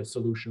will be a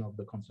solution of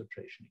the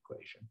concentration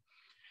equation.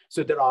 So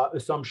there are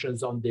assumptions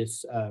on this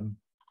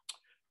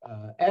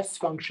S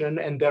function,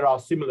 and there are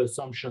similar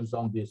assumptions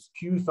on this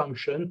Q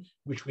function,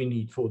 which we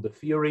need for the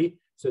theory.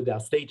 So they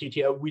are stated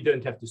here. We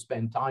don't have to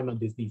spend time on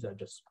this. These are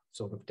just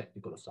sort of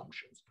technical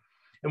assumptions.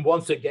 And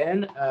once again,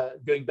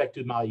 going back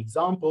to my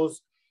examples,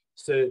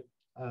 so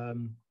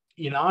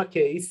in our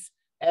case,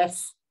 S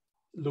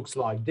looks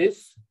like this.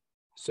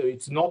 So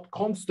it's not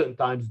constant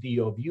times d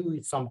of u,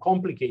 it's some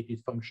complicated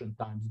function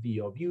times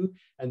d of u.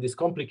 And this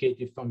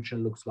complicated function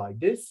looks like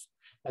this.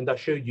 And I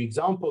showed you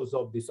examples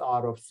of this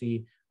R of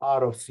C.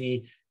 R of C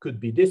could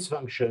be this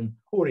function,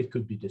 or it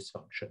could be this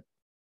function.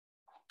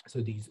 So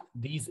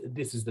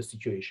this is the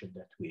situation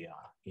that we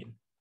are in.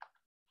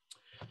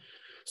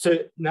 So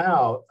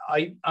now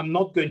I'm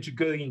not going to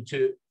go into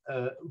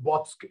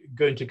what's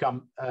going to come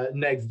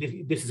next.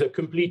 This is a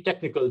complete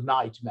technical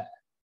nightmare.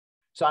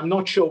 So I'm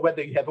not sure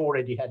whether you have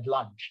already had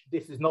lunch.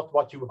 This is not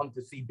what you want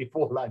to see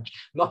before lunch,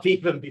 not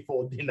even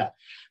before dinner.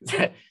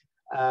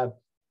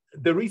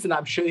 The reason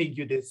I'm showing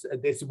you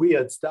this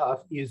weird stuff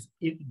is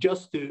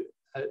just to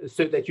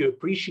so that you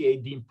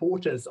appreciate the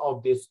importance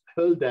of this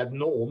Hölder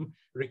norm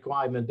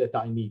requirement that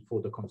I need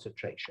for the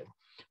concentration.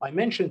 I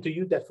mentioned to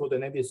you that for the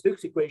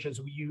Navier-Stokes equations,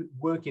 we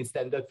work in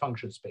standard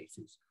function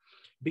spaces.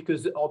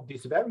 Because of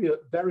this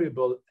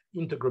variable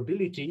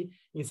integrability,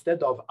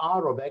 instead of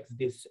R of x,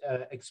 this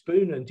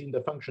exponent in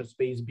the function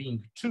space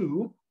being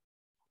 2,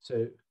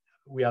 so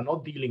we are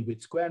not dealing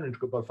with square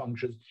integrable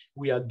functions,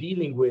 we are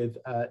dealing with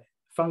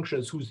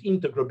functions whose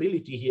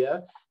integrability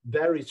here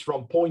varies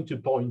from point to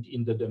point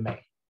in the domain.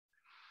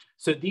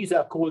 So these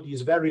are called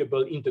these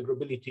variable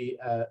integrability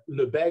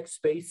Lebesgue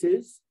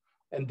spaces.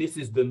 And this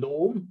is the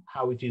norm,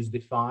 how it is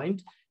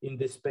defined in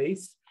this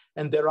space.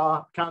 And there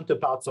are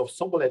counterparts of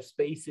Sobolev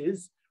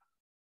spaces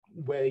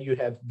where you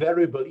have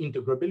variable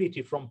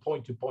integrability from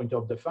point to point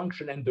of the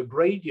function, and the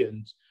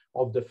gradient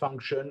of the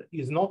function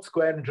is not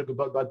square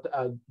integrable, but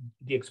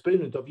the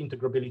exponent of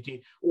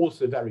integrability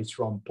also varies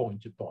from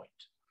point to point.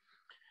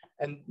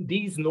 And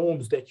these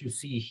norms that you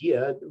see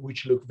here,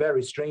 which look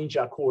very strange,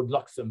 are called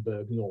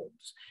Luxembourg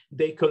norms.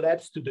 They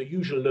collapse to the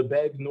usual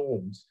Lebesgue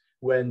norms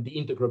when the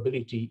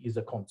integrability is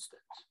a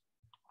constant.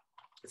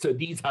 So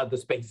these are the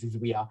spaces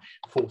we are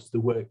forced to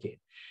work in.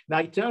 Now,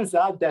 it turns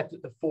out that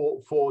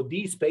for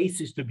these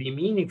spaces to be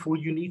meaningful,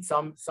 you need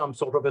some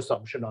sort of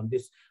assumption on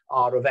this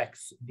R of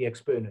x, the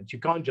exponent. You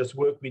can't just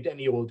work with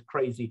any old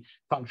crazy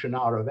function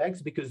R of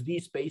x, because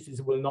these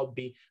spaces will not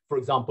be, for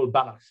example,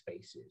 Banach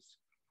spaces.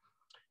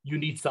 You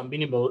need some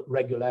minimal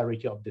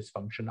regularity of this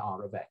function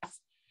R of x.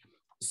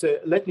 So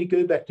let me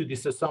go back to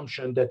this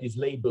assumption that is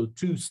labeled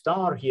 2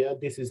 star here.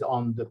 This is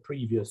on the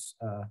previous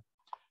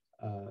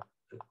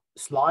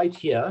slide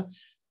here.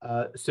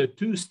 So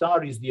 2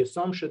 star is the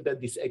assumption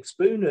that this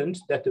exponent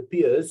that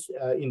appears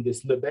in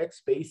this Lebesgue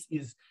space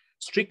is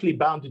strictly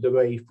bounded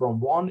away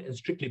from 1 and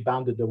strictly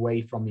bounded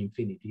away from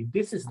infinity. If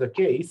this is the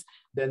case,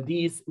 then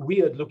these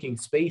weird looking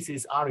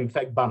spaces are in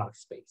fact Banach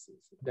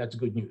spaces. That's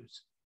good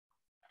news.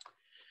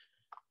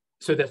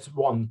 So that's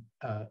one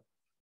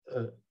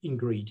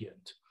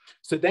ingredient.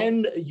 So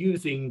then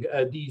using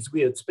these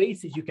weird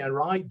spaces, you can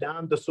write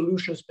down the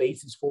solution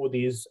spaces for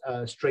these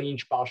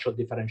strange partial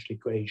differential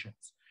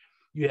equations.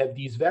 You have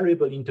these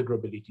variable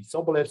integrability,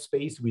 Sobolev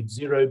space with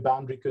 0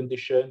 boundary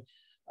condition.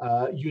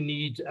 You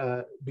need,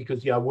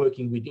 because you are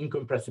working with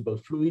incompressible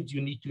fluids,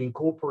 you need to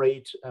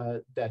incorporate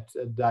that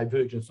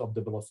divergence of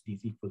the velocity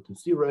is equal to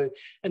 0.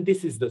 And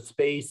this is the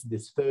space,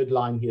 this third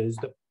line here is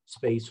the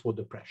space for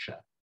the pressure.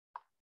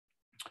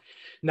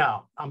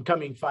 Now, I'm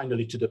coming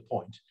finally to the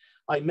point.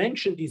 I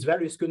mentioned these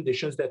various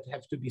conditions that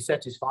have to be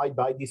satisfied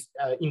by this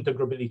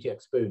integrability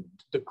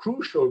exponent. The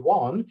crucial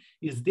one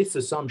is this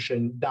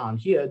assumption down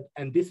here,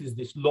 and this is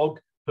this log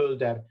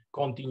Hölder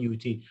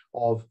continuity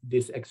of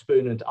this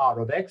exponent R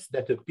of x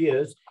that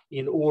appears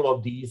in all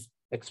of these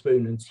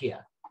exponents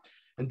here.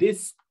 And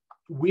this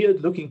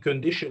weird looking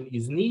condition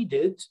is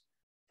needed.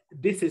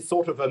 This is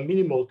sort of a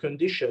minimal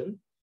condition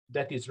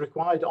that is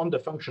required on the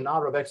function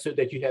R of x so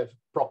that you have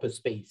proper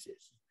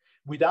spaces.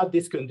 Without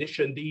this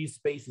condition, these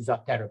spaces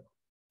are terrible.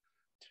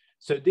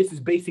 So this is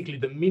basically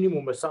the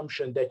minimum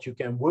assumption that you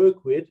can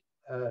work with.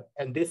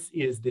 And this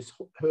is this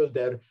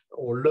Hölder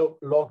or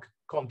log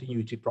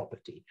continuity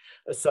property.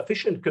 A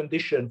sufficient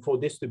condition for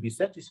this to be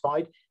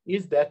satisfied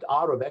is that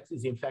R of x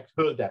is in fact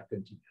Hölder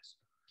continuous.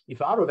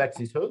 If R of X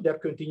is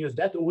Hölder continuous,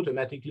 that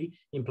automatically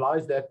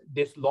implies that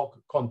this log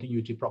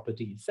continuity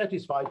property is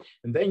satisfied.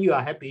 And then you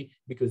are happy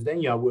because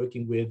then you are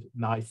working with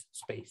nice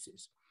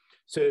spaces.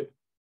 So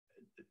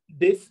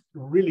this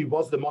really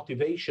was the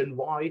motivation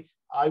why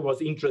I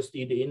was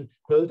interested in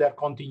Hölder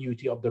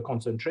continuity of the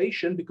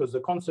concentration, because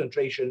the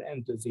concentration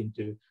enters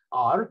into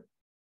R.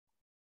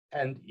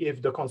 And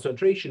if the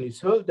concentration is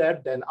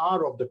Hölder, then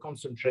R of the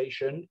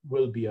concentration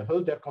will be a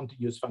Hölder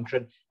continuous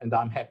function, and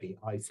I'm happy,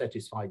 I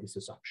satisfy this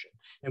assumption.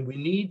 And we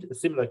need a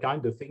similar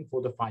kind of thing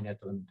for the finite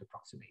element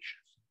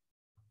approximations.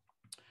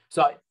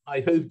 So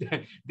I hope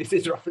that this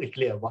is roughly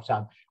clear what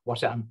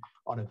I'm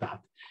on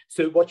about.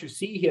 So what you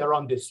see here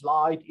on this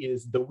slide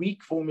is the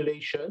weak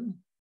formulation.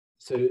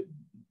 So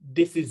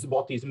this is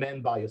what is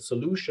meant by a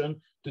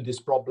solution to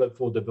this problem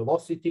for the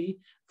velocity,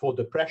 for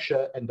the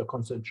pressure and the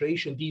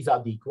concentration. These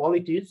are the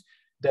equalities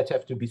that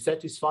have to be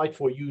satisfied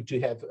for you to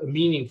have a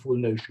meaningful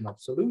notion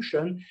of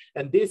solution.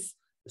 And this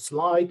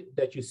slide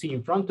that you see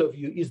in front of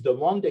you is the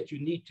one that you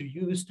need to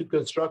use to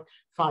construct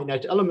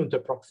finite element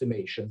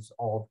approximations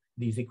of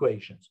these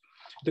equations.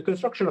 The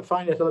construction of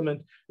finite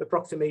element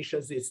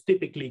approximations is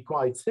typically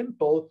quite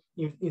simple.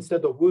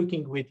 Instead of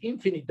working with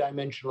infinite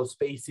dimensional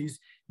spaces,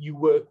 you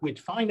work with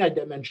finite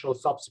dimensional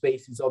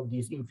subspaces of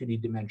these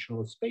infinite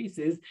dimensional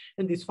spaces.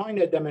 And these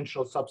finite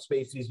dimensional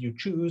subspaces you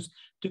choose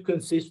to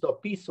consist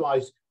of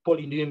piecewise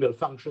polynomial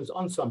functions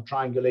on some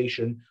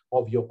triangulation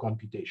of your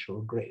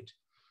computational grid.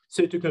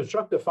 So to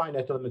construct a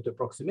finite element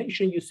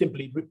approximation, you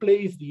simply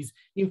replace these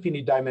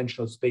infinite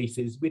dimensional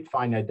spaces with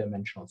finite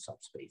dimensional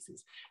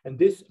subspaces. And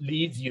this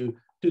leads you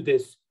to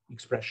this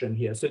expression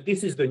here. So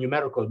this is the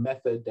numerical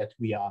method that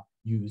we are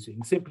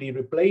using, simply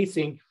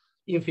replacing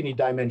infinite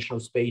dimensional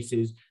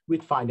spaces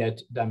with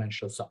finite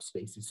dimensional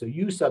subspaces. So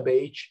U sub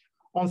H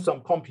on some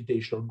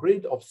computational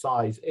grid of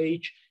size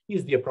H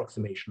is the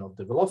approximation of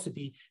the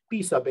velocity,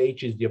 P sub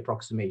H is the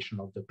approximation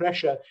of the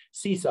pressure,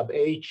 C sub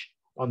H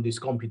on this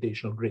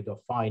computational grid of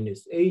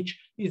fineness H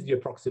is the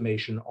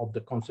approximation of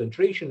the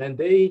concentration, and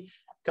they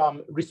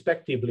come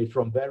respectively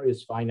from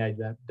various finite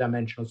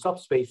dimensional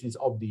subspaces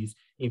of these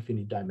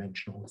infinite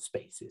dimensional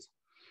spaces.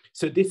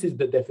 So this is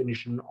the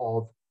definition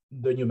of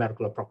the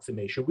numerical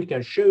approximation. We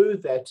can show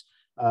that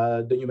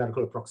the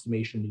numerical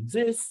approximation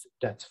exists,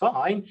 that's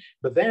fine,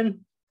 but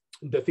then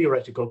the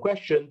theoretical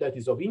question that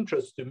is of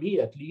interest to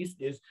me at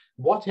least is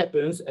what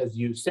happens as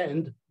you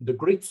send the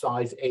grid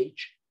size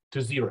H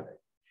to 0?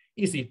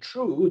 Is it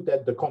true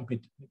that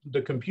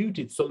the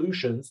computed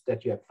solutions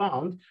that you have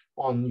found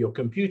on your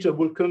computer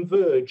will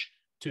converge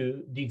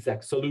to the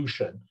exact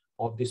solution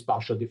of this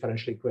partial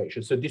differential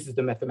equation? So this is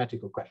the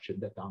mathematical question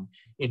that I'm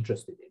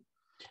interested in.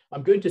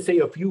 I'm going to say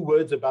a few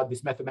words about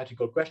this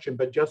mathematical question,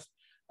 but just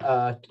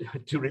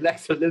to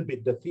relax a little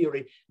bit the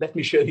theory, let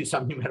me show you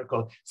some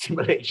numerical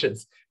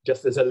simulations,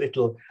 just as a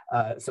little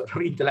sort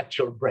of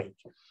intellectual break.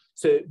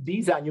 So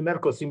these are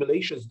numerical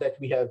simulations that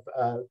we have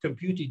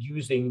computed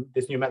using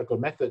this numerical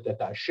method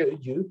that I showed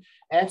you.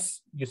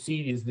 S, you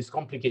see, is this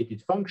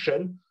complicated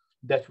function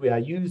that we are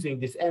using.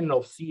 This n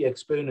of c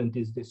exponent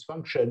is this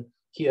function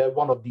here,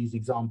 one of these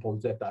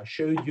examples that I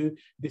showed you.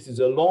 This is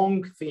a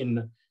long,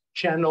 thin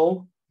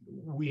channel.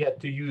 We had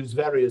to use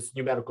various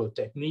numerical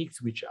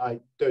techniques, which I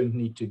don't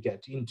need to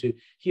get into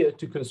here,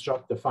 to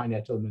construct the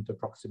finite element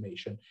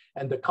approximation.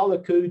 And the color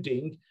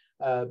coding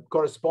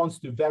corresponds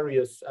to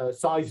various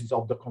sizes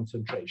of the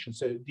concentration.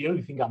 So the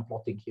only thing I'm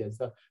plotting here is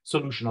the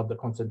solution of the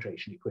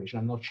concentration equation.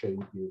 I'm not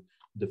showing you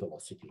the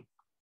velocity.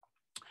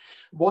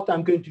 What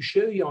I'm going to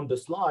show you on the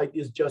slide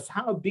is just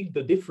how big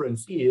the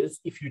difference is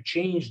if you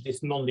change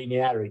this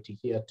nonlinearity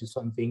here to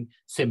something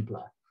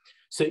simpler.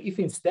 So if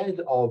instead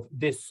of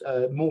this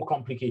more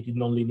complicated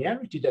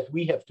nonlinearity that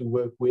we have to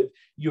work with,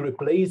 you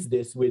replace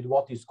this with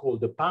what is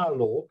called the power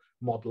law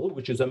model,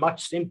 which is a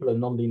much simpler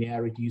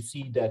nonlinearity, you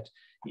see that,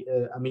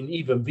 I mean,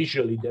 even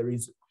visually, there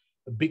is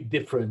a big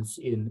difference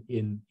in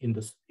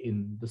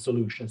the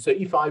solution. So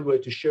if I were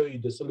to show you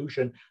the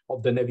solution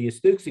of the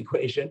Navier-Stokes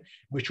equation,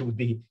 which would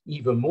be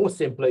even more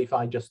simpler if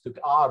I just took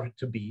R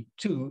to be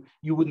 2,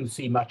 you wouldn't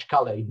see much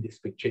color in this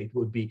picture. It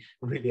would be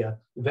really a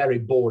very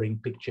boring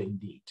picture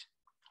indeed.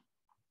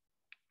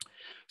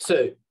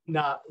 So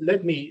now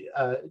let me,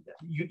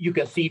 you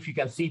can see, if you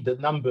can see the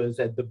numbers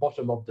at the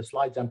bottom of the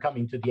slides, I'm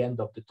coming to the end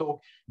of the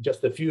talk,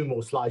 just a few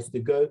more slides to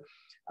go.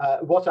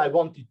 What I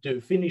wanted to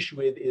finish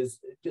with is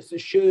just to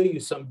show you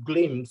some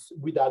glimpse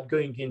without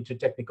going into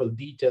technical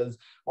details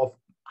of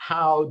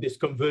how this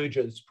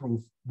convergence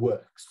proof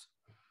works.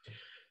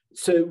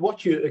 So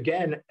what you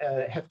again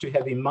have to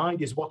have in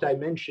mind is what I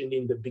mentioned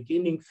in the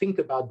beginning. Think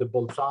about the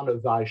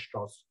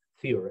Bolzano-Weierstrass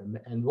theorem.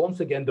 And once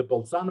again, the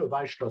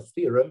Bolzano-Weierstrass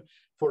theorem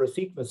for a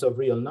sequence of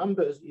real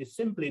numbers is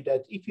simply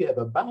that if you have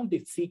a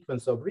bounded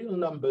sequence of real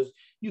numbers,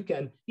 you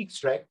can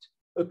extract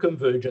a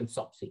convergent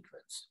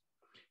subsequence.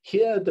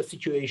 Here, the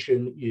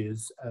situation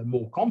is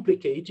more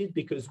complicated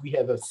because we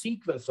have a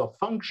sequence of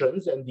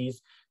functions, and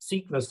these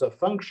sequence of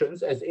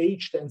functions, as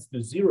h tends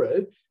to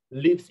 0,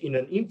 lives in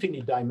an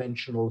infinite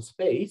dimensional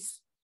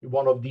space,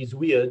 one of these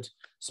weird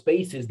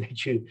spaces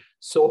that you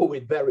saw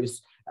with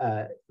various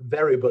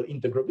variable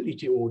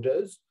integrability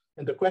orders.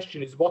 And the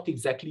question is, what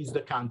exactly is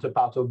the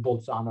counterpart of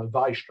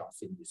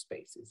Bolzano-Weierstrass in these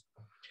spaces?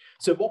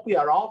 So what we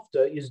are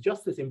after is,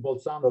 just as in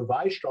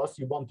Bolzano-Weierstrass,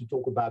 you want to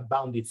talk about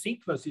bounded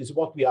sequences.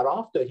 What we are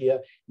after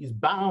here is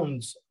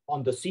bounds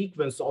on the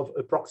sequence of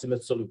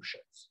approximate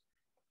solutions.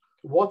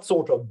 What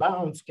sort of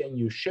bounds can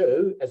you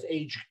show as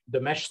h, the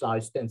mesh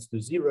size tends to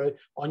 0,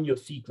 on your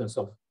sequence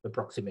of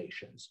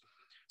approximations?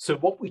 So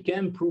what we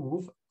can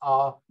prove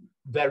are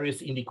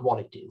various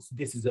inequalities.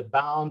 This is a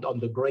bound on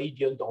the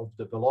gradient of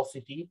the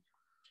velocity.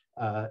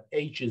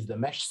 H is the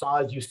mesh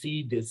size. You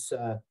see this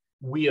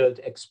weird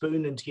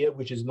exponent here,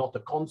 which is not a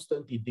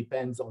constant. It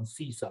depends on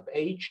C sub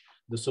H,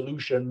 the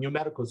solution,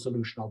 numerical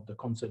solution of the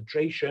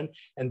concentration.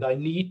 And I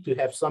need to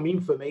have some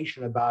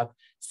information about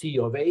C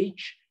of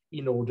H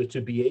in order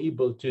to be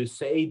able to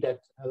say that,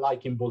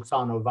 like in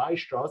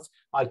Bolzano-Weierstrass,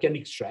 I can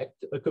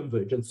extract a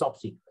convergent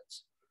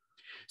subsequence.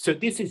 So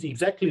this is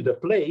exactly the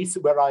place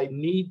where I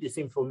need this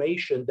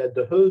information that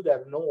the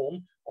Hölder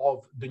norm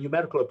of the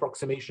numerical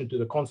approximation to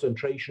the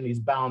concentration is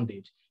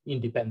bounded,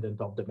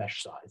 independent of the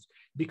mesh size.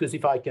 Because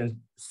if I can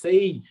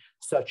say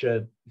such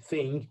a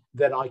thing,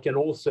 then I can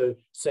also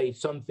say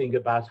something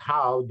about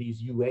how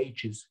these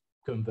UHs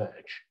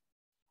converge.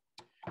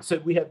 So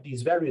we have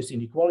these various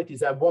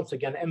inequalities. I once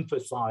again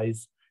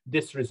emphasize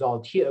this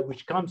result here,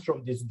 which comes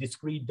from this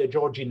discrete, the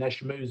Giorgi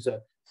Nash Moser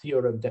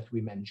theorem that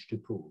we managed to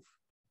prove.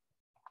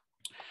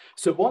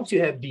 So once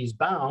you have these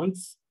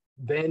bounds,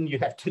 then you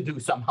have to do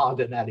some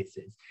hard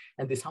analysis.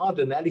 And this hard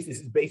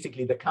analysis is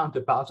basically the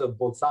counterpart of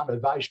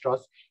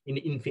Bolzano-Weierstrass in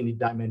infinite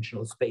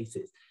dimensional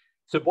spaces.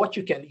 So what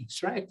you can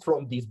extract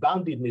from these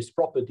boundedness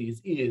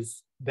properties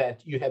is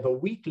that you have a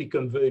weakly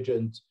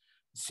convergent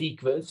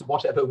sequence,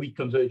 whatever weak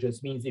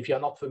convergence means. If you're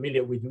not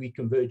familiar with weak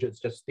convergence,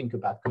 just think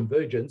about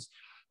convergence,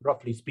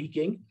 roughly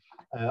speaking,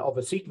 of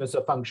a sequence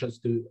of functions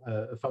to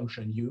a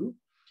function u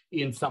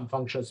in some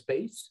function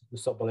space, the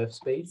Sobolev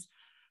space.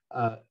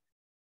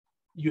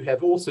 You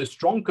have also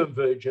strong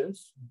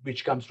convergence,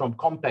 which comes from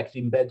compact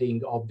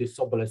embedding of the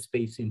Sobolev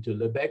space into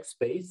Lebesgue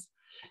space.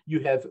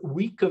 You have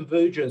weak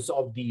convergence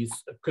of these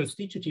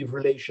constitutive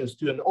relations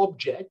to an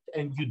object,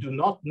 and you do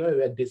not know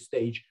at this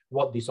stage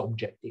what this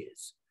object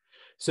is.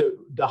 So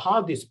the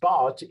hardest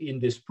part in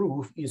this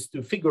proof is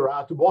to figure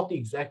out what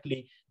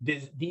exactly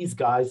these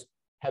guys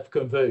have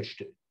converged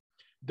to.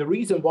 The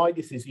reason why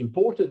this is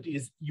important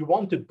is you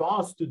want to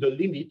pass to the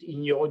limit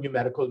in your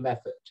numerical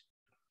method.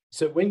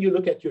 So when you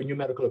look at your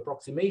numerical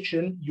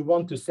approximation, you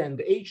want to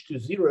send h to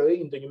 0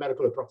 in the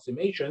numerical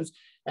approximations.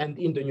 And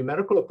in the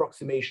numerical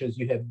approximations,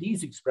 you have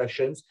these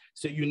expressions.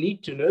 So you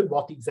need to know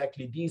what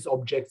exactly these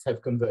objects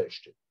have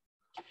converged to.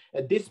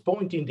 At this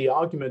point in the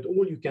argument,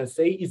 all you can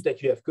say is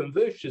that you have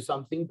converged to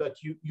something, but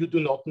you do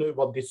not know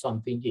what this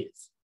something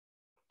is.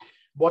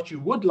 What you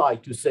would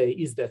like to say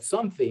is that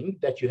something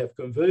that you have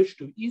converged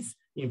to is,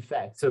 in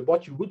fact, so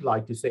what you would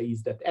like to say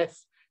is that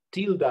S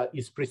tilde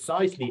is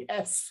precisely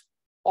S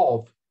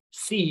of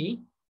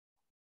C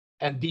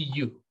and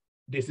du.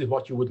 This is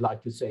what you would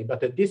like to say.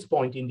 But at this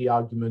point in the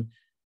argument,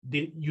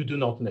 you do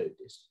not know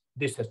this.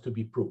 This has to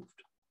be proved.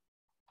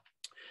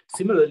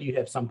 Similarly, you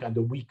have some kind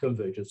of weak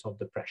convergence of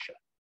the pressure.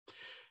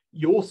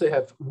 You also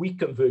have weak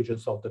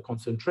convergence of the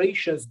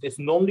concentrations. This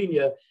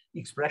nonlinear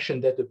expression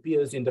that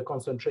appears in the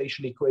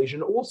concentration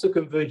equation also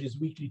converges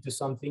weakly to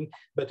something.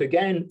 But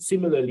again,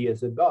 similarly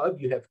as above,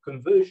 you have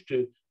converged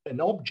to an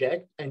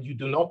object and you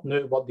do not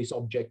know what this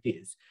object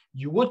is.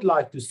 You would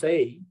like to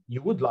say,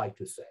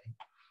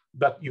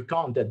 but you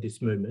can't at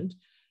this moment.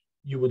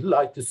 You would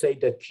like to say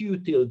that Q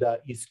tilde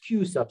is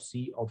Q sub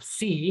C of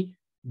C,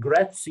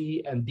 grad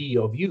C and D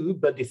of U,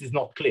 but this is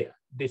not clear.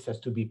 This has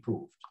to be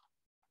proved.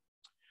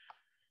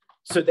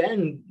 So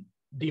then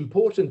the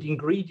important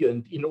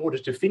ingredient in order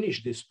to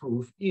finish this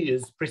proof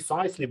is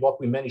precisely what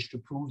we managed to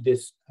prove,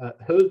 this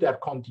Hölder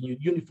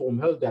continued uniform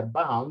Hölder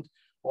bound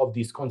of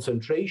these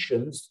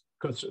concentrations,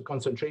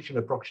 concentration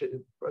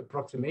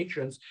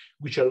approximations,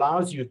 which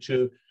allows you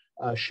to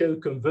show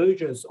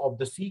convergence of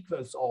the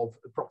sequence of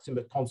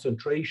approximate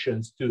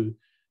concentrations to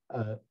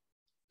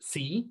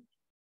C,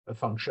 a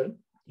function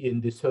in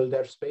this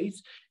Hölder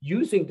space.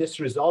 Using this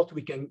result,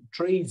 we can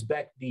trace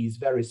back these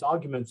various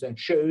arguments and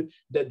show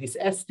that this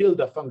S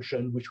tilde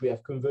function, which we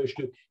have converged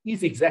to,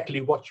 is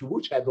exactly what you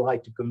would have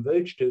liked to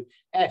converge to,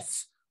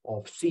 S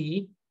of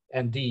C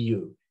and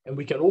du. And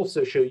we can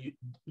also show you,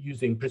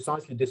 using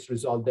precisely this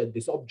result, that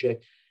this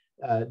object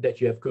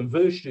that you have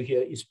converged to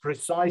here is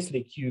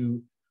precisely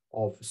Q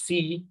of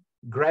C,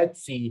 grad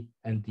C,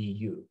 and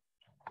du.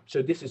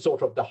 So this is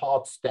sort of the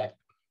hard step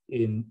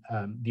in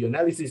the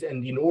analysis.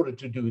 And in order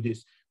to do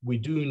this, we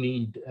do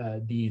need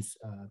these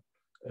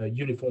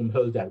uniform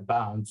Hölder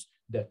bounds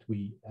that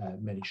we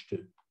managed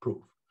to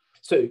prove.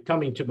 So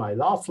coming to my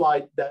last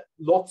slide, that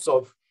lots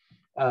of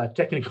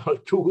technical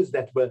tools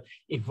that were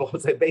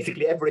involved. So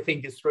basically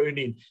everything is thrown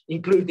in,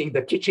 including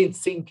the kitchen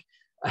sink,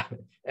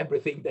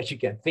 everything that you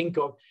can think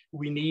of.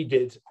 We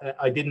needed,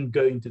 I didn't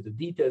go into the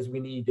details, we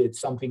needed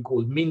something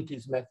called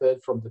Minty's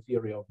method from the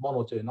theory of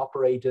monotone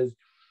operators.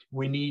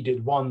 we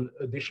needed one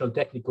additional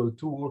technical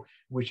tool,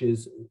 which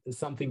is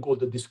something called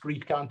the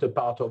discrete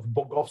counterpart of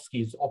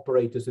Bogovsky's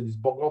operator. So this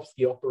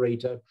Bogovsky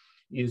operator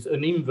is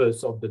an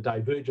inverse of the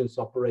divergence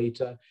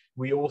operator.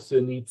 We also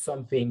need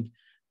something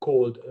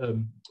called a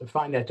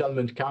finite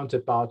element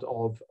counterpart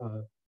of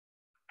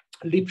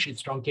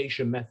Lipschitz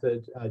truncation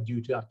method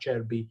due to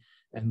Acerbi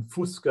and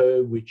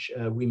Fusco, which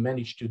we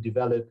managed to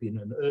develop in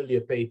an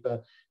earlier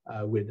paper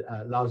with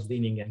Lars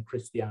Dinning and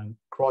Christian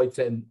Kreutz.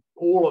 And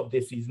all of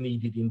this is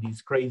needed in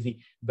these crazy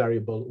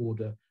variable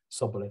order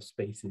Sobolev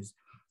spaces.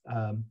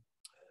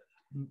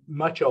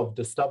 Much of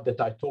the stuff that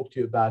I talked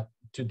to you about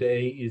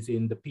today is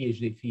in the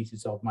PhD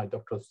thesis of my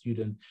doctoral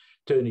student,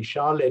 Tony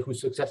Charlet, who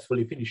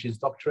successfully finished his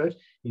doctorate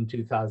in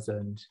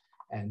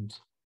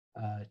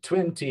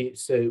 2020.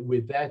 So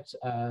with that,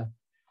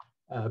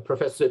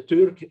 Professor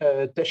Türk,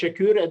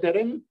 teşekkür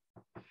ederim.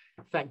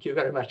 Thank you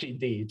very much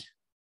indeed.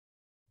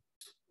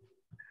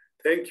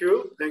 Thank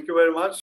you very much.